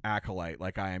season acolyte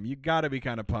like I am, you got to be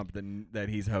kind of pumped that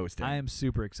he's hosting. I am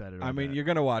super excited about I mean, that. you're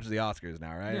going to watch the Oscars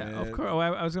now, right? Yeah, of course. Oh,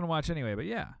 I was going to watch anyway, but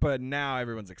yeah. But now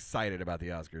everyone's excited about the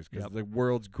Oscars because Yep. the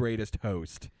world's greatest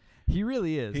host. He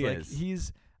really is. He like is.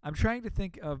 he's I'm trying to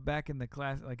think of back in the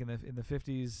class, like in the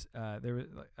 50s. There was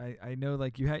I know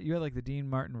like you had like the Dean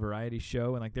Martin variety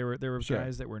show, and like there were Sure.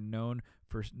 guys that were known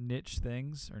for niche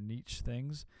things.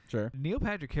 Sure. Neil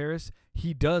Patrick Harris,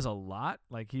 he does a lot.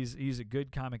 Like he's a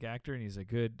good comic actor and he's a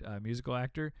good musical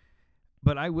actor.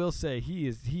 But I will say he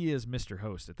is Mr.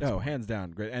 Host at this Oh, point. hands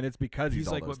down, great, and it's because He's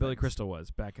all like those what Billy things. Crystal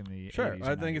was back in the Sure, 80s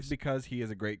I and think it's 90s. because he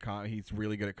is a great he's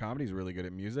really good at comedy, he's really good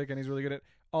at music, and he's really good at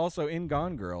also in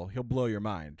Gone Girl. He'll blow your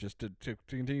mind. Just to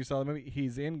continue selling the movie,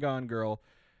 he's in Gone Girl,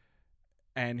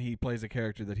 and he plays a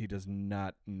character that he does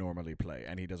not normally play,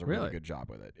 and he does a really Really? good job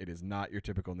with it. It is not your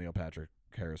typical Neil Patrick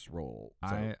Harris role.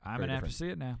 So I'm very gonna have to different. see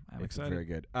it now. I'm It's excited. very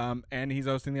good. And he's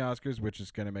hosting the Oscars, which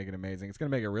is going to make it amazing. It's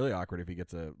going to make it really awkward if he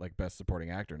gets a Best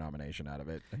Supporting Actor nomination out of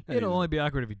it. It'll only be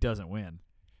awkward if he doesn't win.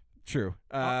 True.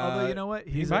 Although you know what,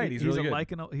 he might. He's really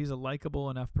good. He's a likable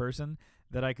enough person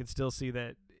that I could still see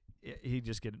that he'd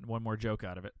just get one more joke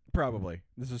out of it. Probably.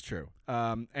 This is true.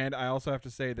 And I also have to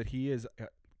say that he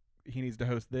needs to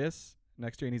host this.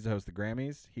 Next year he needs to host the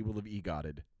Grammys. He will have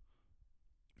EGOT'd.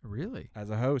 Really? As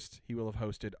a host, he will have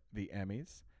hosted the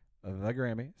Emmys, the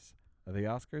Grammys, the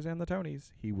Oscars, and the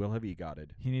Tonys. He will have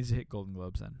EGOT'd. He needs to hit Golden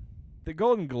Globes then. The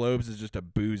Golden Globes is just a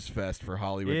booze fest for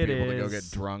Hollywood people to go get is.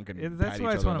 drunk and That's pat why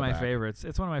each it's other one on of the my back. favorites.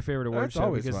 It's one of my favorite award That's shows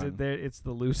always because fun. it's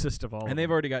the loosest of all. And of they've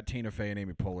them. already got Tina Fey and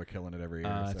Amy Poehler killing it every year.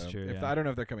 That's so true, if yeah. I don't know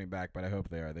if they're coming back, but I hope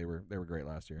they are. They were great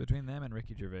last year. Between them and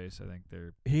Ricky Gervais, I think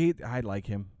they're. I like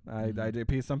him.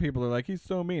 Mhm. Some people are like, he's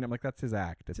so mean. I'm like, that's his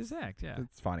act. It's his act, yeah.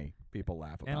 It's funny. People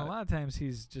laugh about And a it. lot of times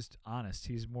he's just honest.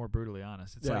 He's more brutally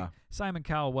honest. It's Yeah. like Simon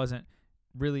Cowell wasn't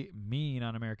really mean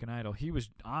on American Idol. He was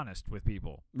honest with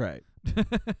people. Right.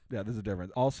 Yeah, there's a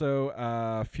difference.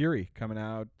 Also, Fury coming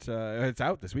out. It's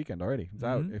out this weekend already. It's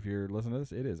out. Mhm. If you're listening to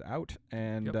this, it is out.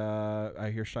 And Yep.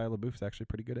 I hear Shia LaBeouf's actually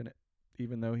pretty good in it,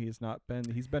 even though he's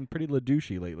been pretty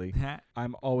LaDouchey lately.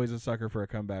 I'm always a sucker for a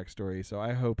comeback story, so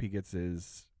I hope he gets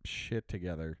his shit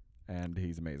together and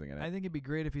he's amazing in it. I think it'd be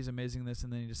great if he's amazing in this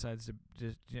and then he decides to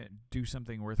just do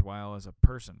something worthwhile as a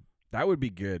person, That would be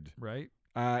good. right?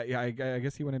 Yeah, I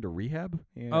guess he went into rehab. Oh,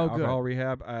 good. Alcohol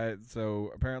rehab.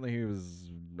 So apparently he was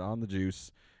on the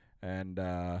juice, and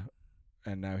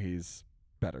now he's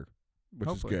better, which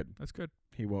Hopefully. is good. That's good.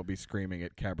 He won't be screaming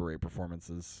at cabaret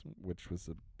performances, which was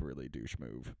a really douche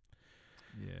move.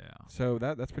 Yeah. So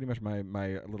that's pretty much my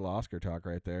little Oscar talk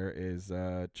right there. Is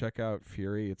check out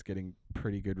Fury. It's getting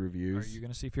pretty good Are reviews. you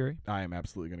going to see Fury? I am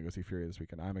absolutely going to go see Fury this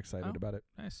weekend. I'm excited Oh. about it.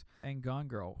 Nice. And Gone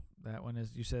Girl. That one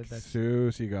is. You said that's.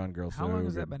 So Gone Girl. How so long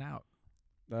has good. that been out?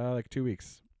 Like 2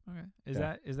 weeks. Okay.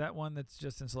 Yeah. Is that one that's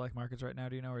just in select markets right now?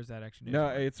 Do you know, or is that actually? No,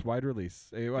 it's wide release.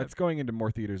 It's going into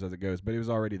more theaters as it goes, but it was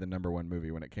already the #1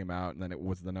 movie when it came out, and then it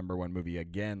was the #1 movie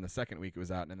again the second week it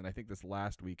was out, and then I think this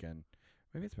last weekend,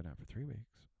 maybe it's been out for 3 weeks.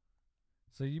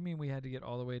 So you mean we had to get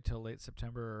all the way till late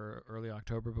September or early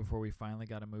October before we finally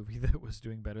got a movie that was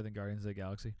doing better than Guardians of the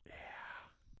Galaxy? Yeah.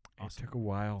 Awesome. It took a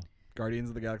while. Guardians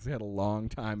of the Galaxy had a long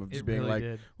time of just It being really like,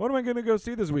 did. what am I going to go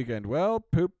see this weekend? Well,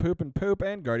 poop, and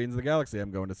Guardians of the Galaxy.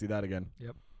 I'm going to see that again.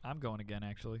 Yep. I'm going again,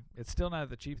 actually. It's still not at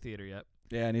the cheap theater yet.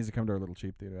 Yeah, it needs to come to our little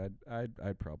cheap theater.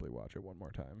 I'd probably watch it one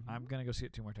more time. I'm going to go see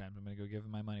it 2 more times. I'm going to go give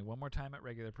my money one more time at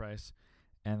regular price,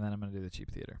 and then I'm going to do the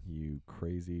cheap theater. You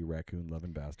crazy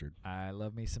raccoon-loving bastard. I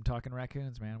love me some talking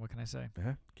raccoons, man. What can I say?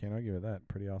 Can't argue with that.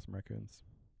 Pretty awesome raccoons.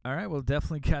 All right, well,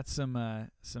 definitely got some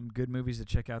good movies to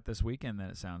check out this weekend. Then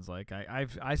it sounds like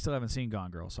I still haven't seen Gone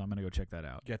Girl, so I'm gonna go check that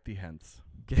out. Get the hence.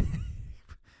 What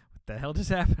the hell just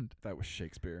happened? That was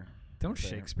Shakespeare. Don't There.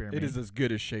 Shakespeare me. It is as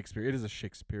good as Shakespeare. It is a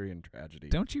Shakespearean tragedy.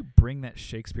 Don't you bring that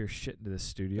Shakespeare shit into this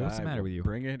studio? What's the matter with you?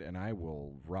 Bring it, and I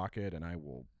will rock it, and I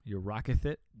will. You rocketh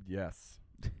it. Yes.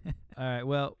 All right.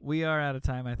 Well, we are out of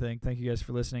time, I think. Thank you guys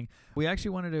for listening. We actually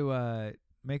wanted to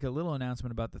make a little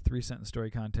announcement about the 3-sentence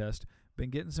story contest. Been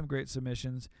getting some great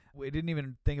submissions. We didn't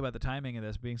even think about the timing of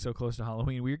this being so close to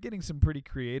Halloween. We were getting some pretty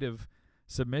creative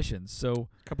submissions. So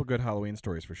A couple good Halloween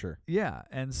stories for sure. yeah,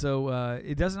 and so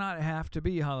it does not have to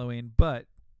be Halloween, but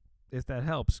if that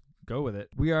helps, go with it.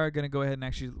 We are going to go ahead and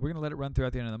we're going to let it run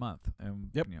throughout the end of the month. And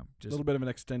Yep. you know, A just little bit of an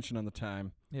extension on the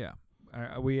time. yeah.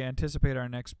 We anticipate our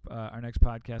next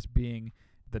podcast being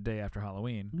the day after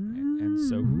Halloween, and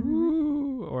so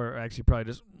or actually probably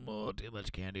just too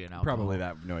much candy and alcohol. Probably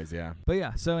that noise, yeah. But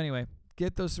yeah, so anyway,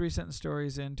 get those 3-sentence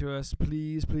stories into us,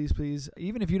 please, please, please.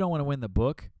 Even if you don't want to win the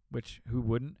book, which who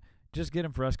wouldn't, just get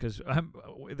them for us because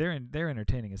they're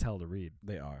entertaining as hell to read.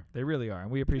 They are. They really are,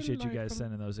 and we appreciate you guys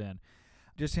sending those in.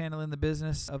 Just handling the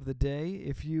business of the day.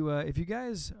 If you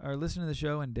guys are listening to the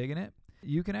show and digging it,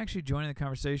 you can actually join in the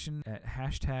conversation at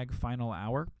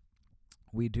 #FinalHour.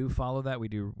 We do follow that. We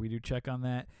do check on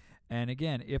that. And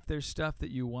again, if there's stuff that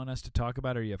you want us to talk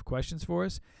about or you have questions for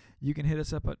us, you can hit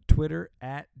us up at Twitter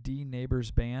at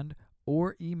DNeighborsBand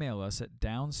or email us at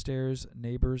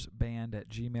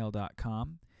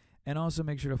downstairsneighborsband@gmail.com. And also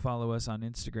make sure to follow us on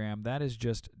Instagram. That is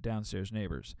just Downstairs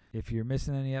Neighbors. If you're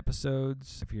missing any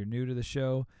episodes, if you're new to the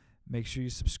show, make sure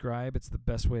you subscribe. It's the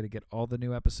best way to get all the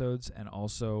new episodes, and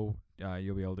also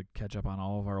you'll be able to catch up on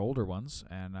all of our older ones.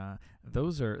 And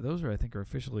those are I think are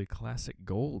officially classic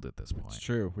gold at this point. It's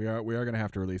true. We are going to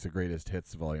have to release a greatest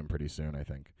hits volume pretty soon, I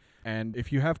think. And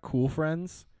if you have cool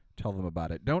friends, tell them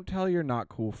about it. Don't tell your not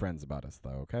cool friends about us,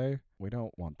 though, okay? We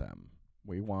don't want them.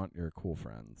 We want your cool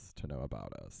friends to know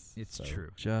about us. It's So true.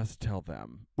 Just tell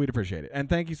them. We'd appreciate it. And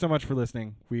thank you so much for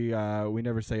listening. We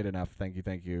never say it enough. Thank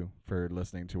you for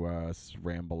listening to us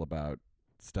ramble about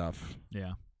stuff.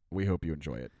 Yeah. We hope you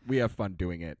enjoy it. We have fun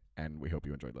doing it, and we hope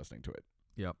you enjoyed listening to it.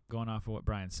 Yep. Going off of what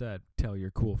Brian said, tell your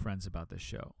cool friends about this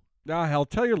show. Ah, hell,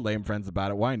 tell your lame friends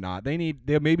about it. Why not? Maybe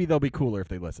they'll be cooler if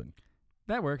they listen.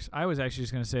 That works. I was actually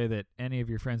just going to say that any of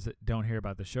your friends that don't hear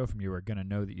about the show from you are going to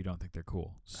know that you don't think they're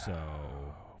cool. So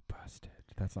Oh, busted.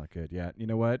 That's not good. Yeah. You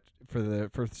know what? For the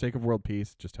sake of world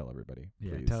peace, just tell everybody.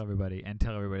 yeah, please. tell everybody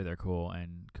they're cool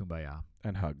and kumbaya.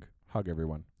 And hug. Hug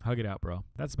everyone. Hug it out, bro.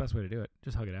 That's the best way to do it.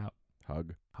 Just hug it out.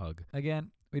 Hug. Hug.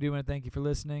 Again, we do want to thank you for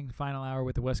listening. Final Hour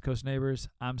with the West Coast Neighbors.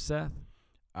 I'm Seth.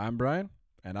 I'm Brian,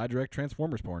 and I direct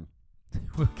Transformers porn.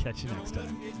 We'll catch you next time.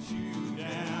 Don't let 'em get you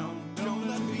down. Don't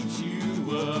let 'em beat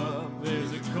you up.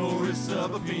 There's a chorus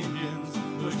of opinions,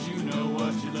 but you know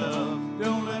what you love.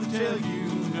 Don't let 'em tell you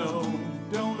no.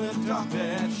 Don't let 'em talk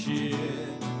that shit.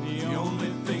 The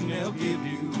only thing they'll give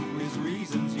you is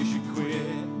reasons you should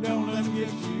quit. Don't let 'em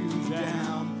get you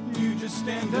down. You just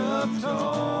stand up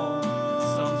tall.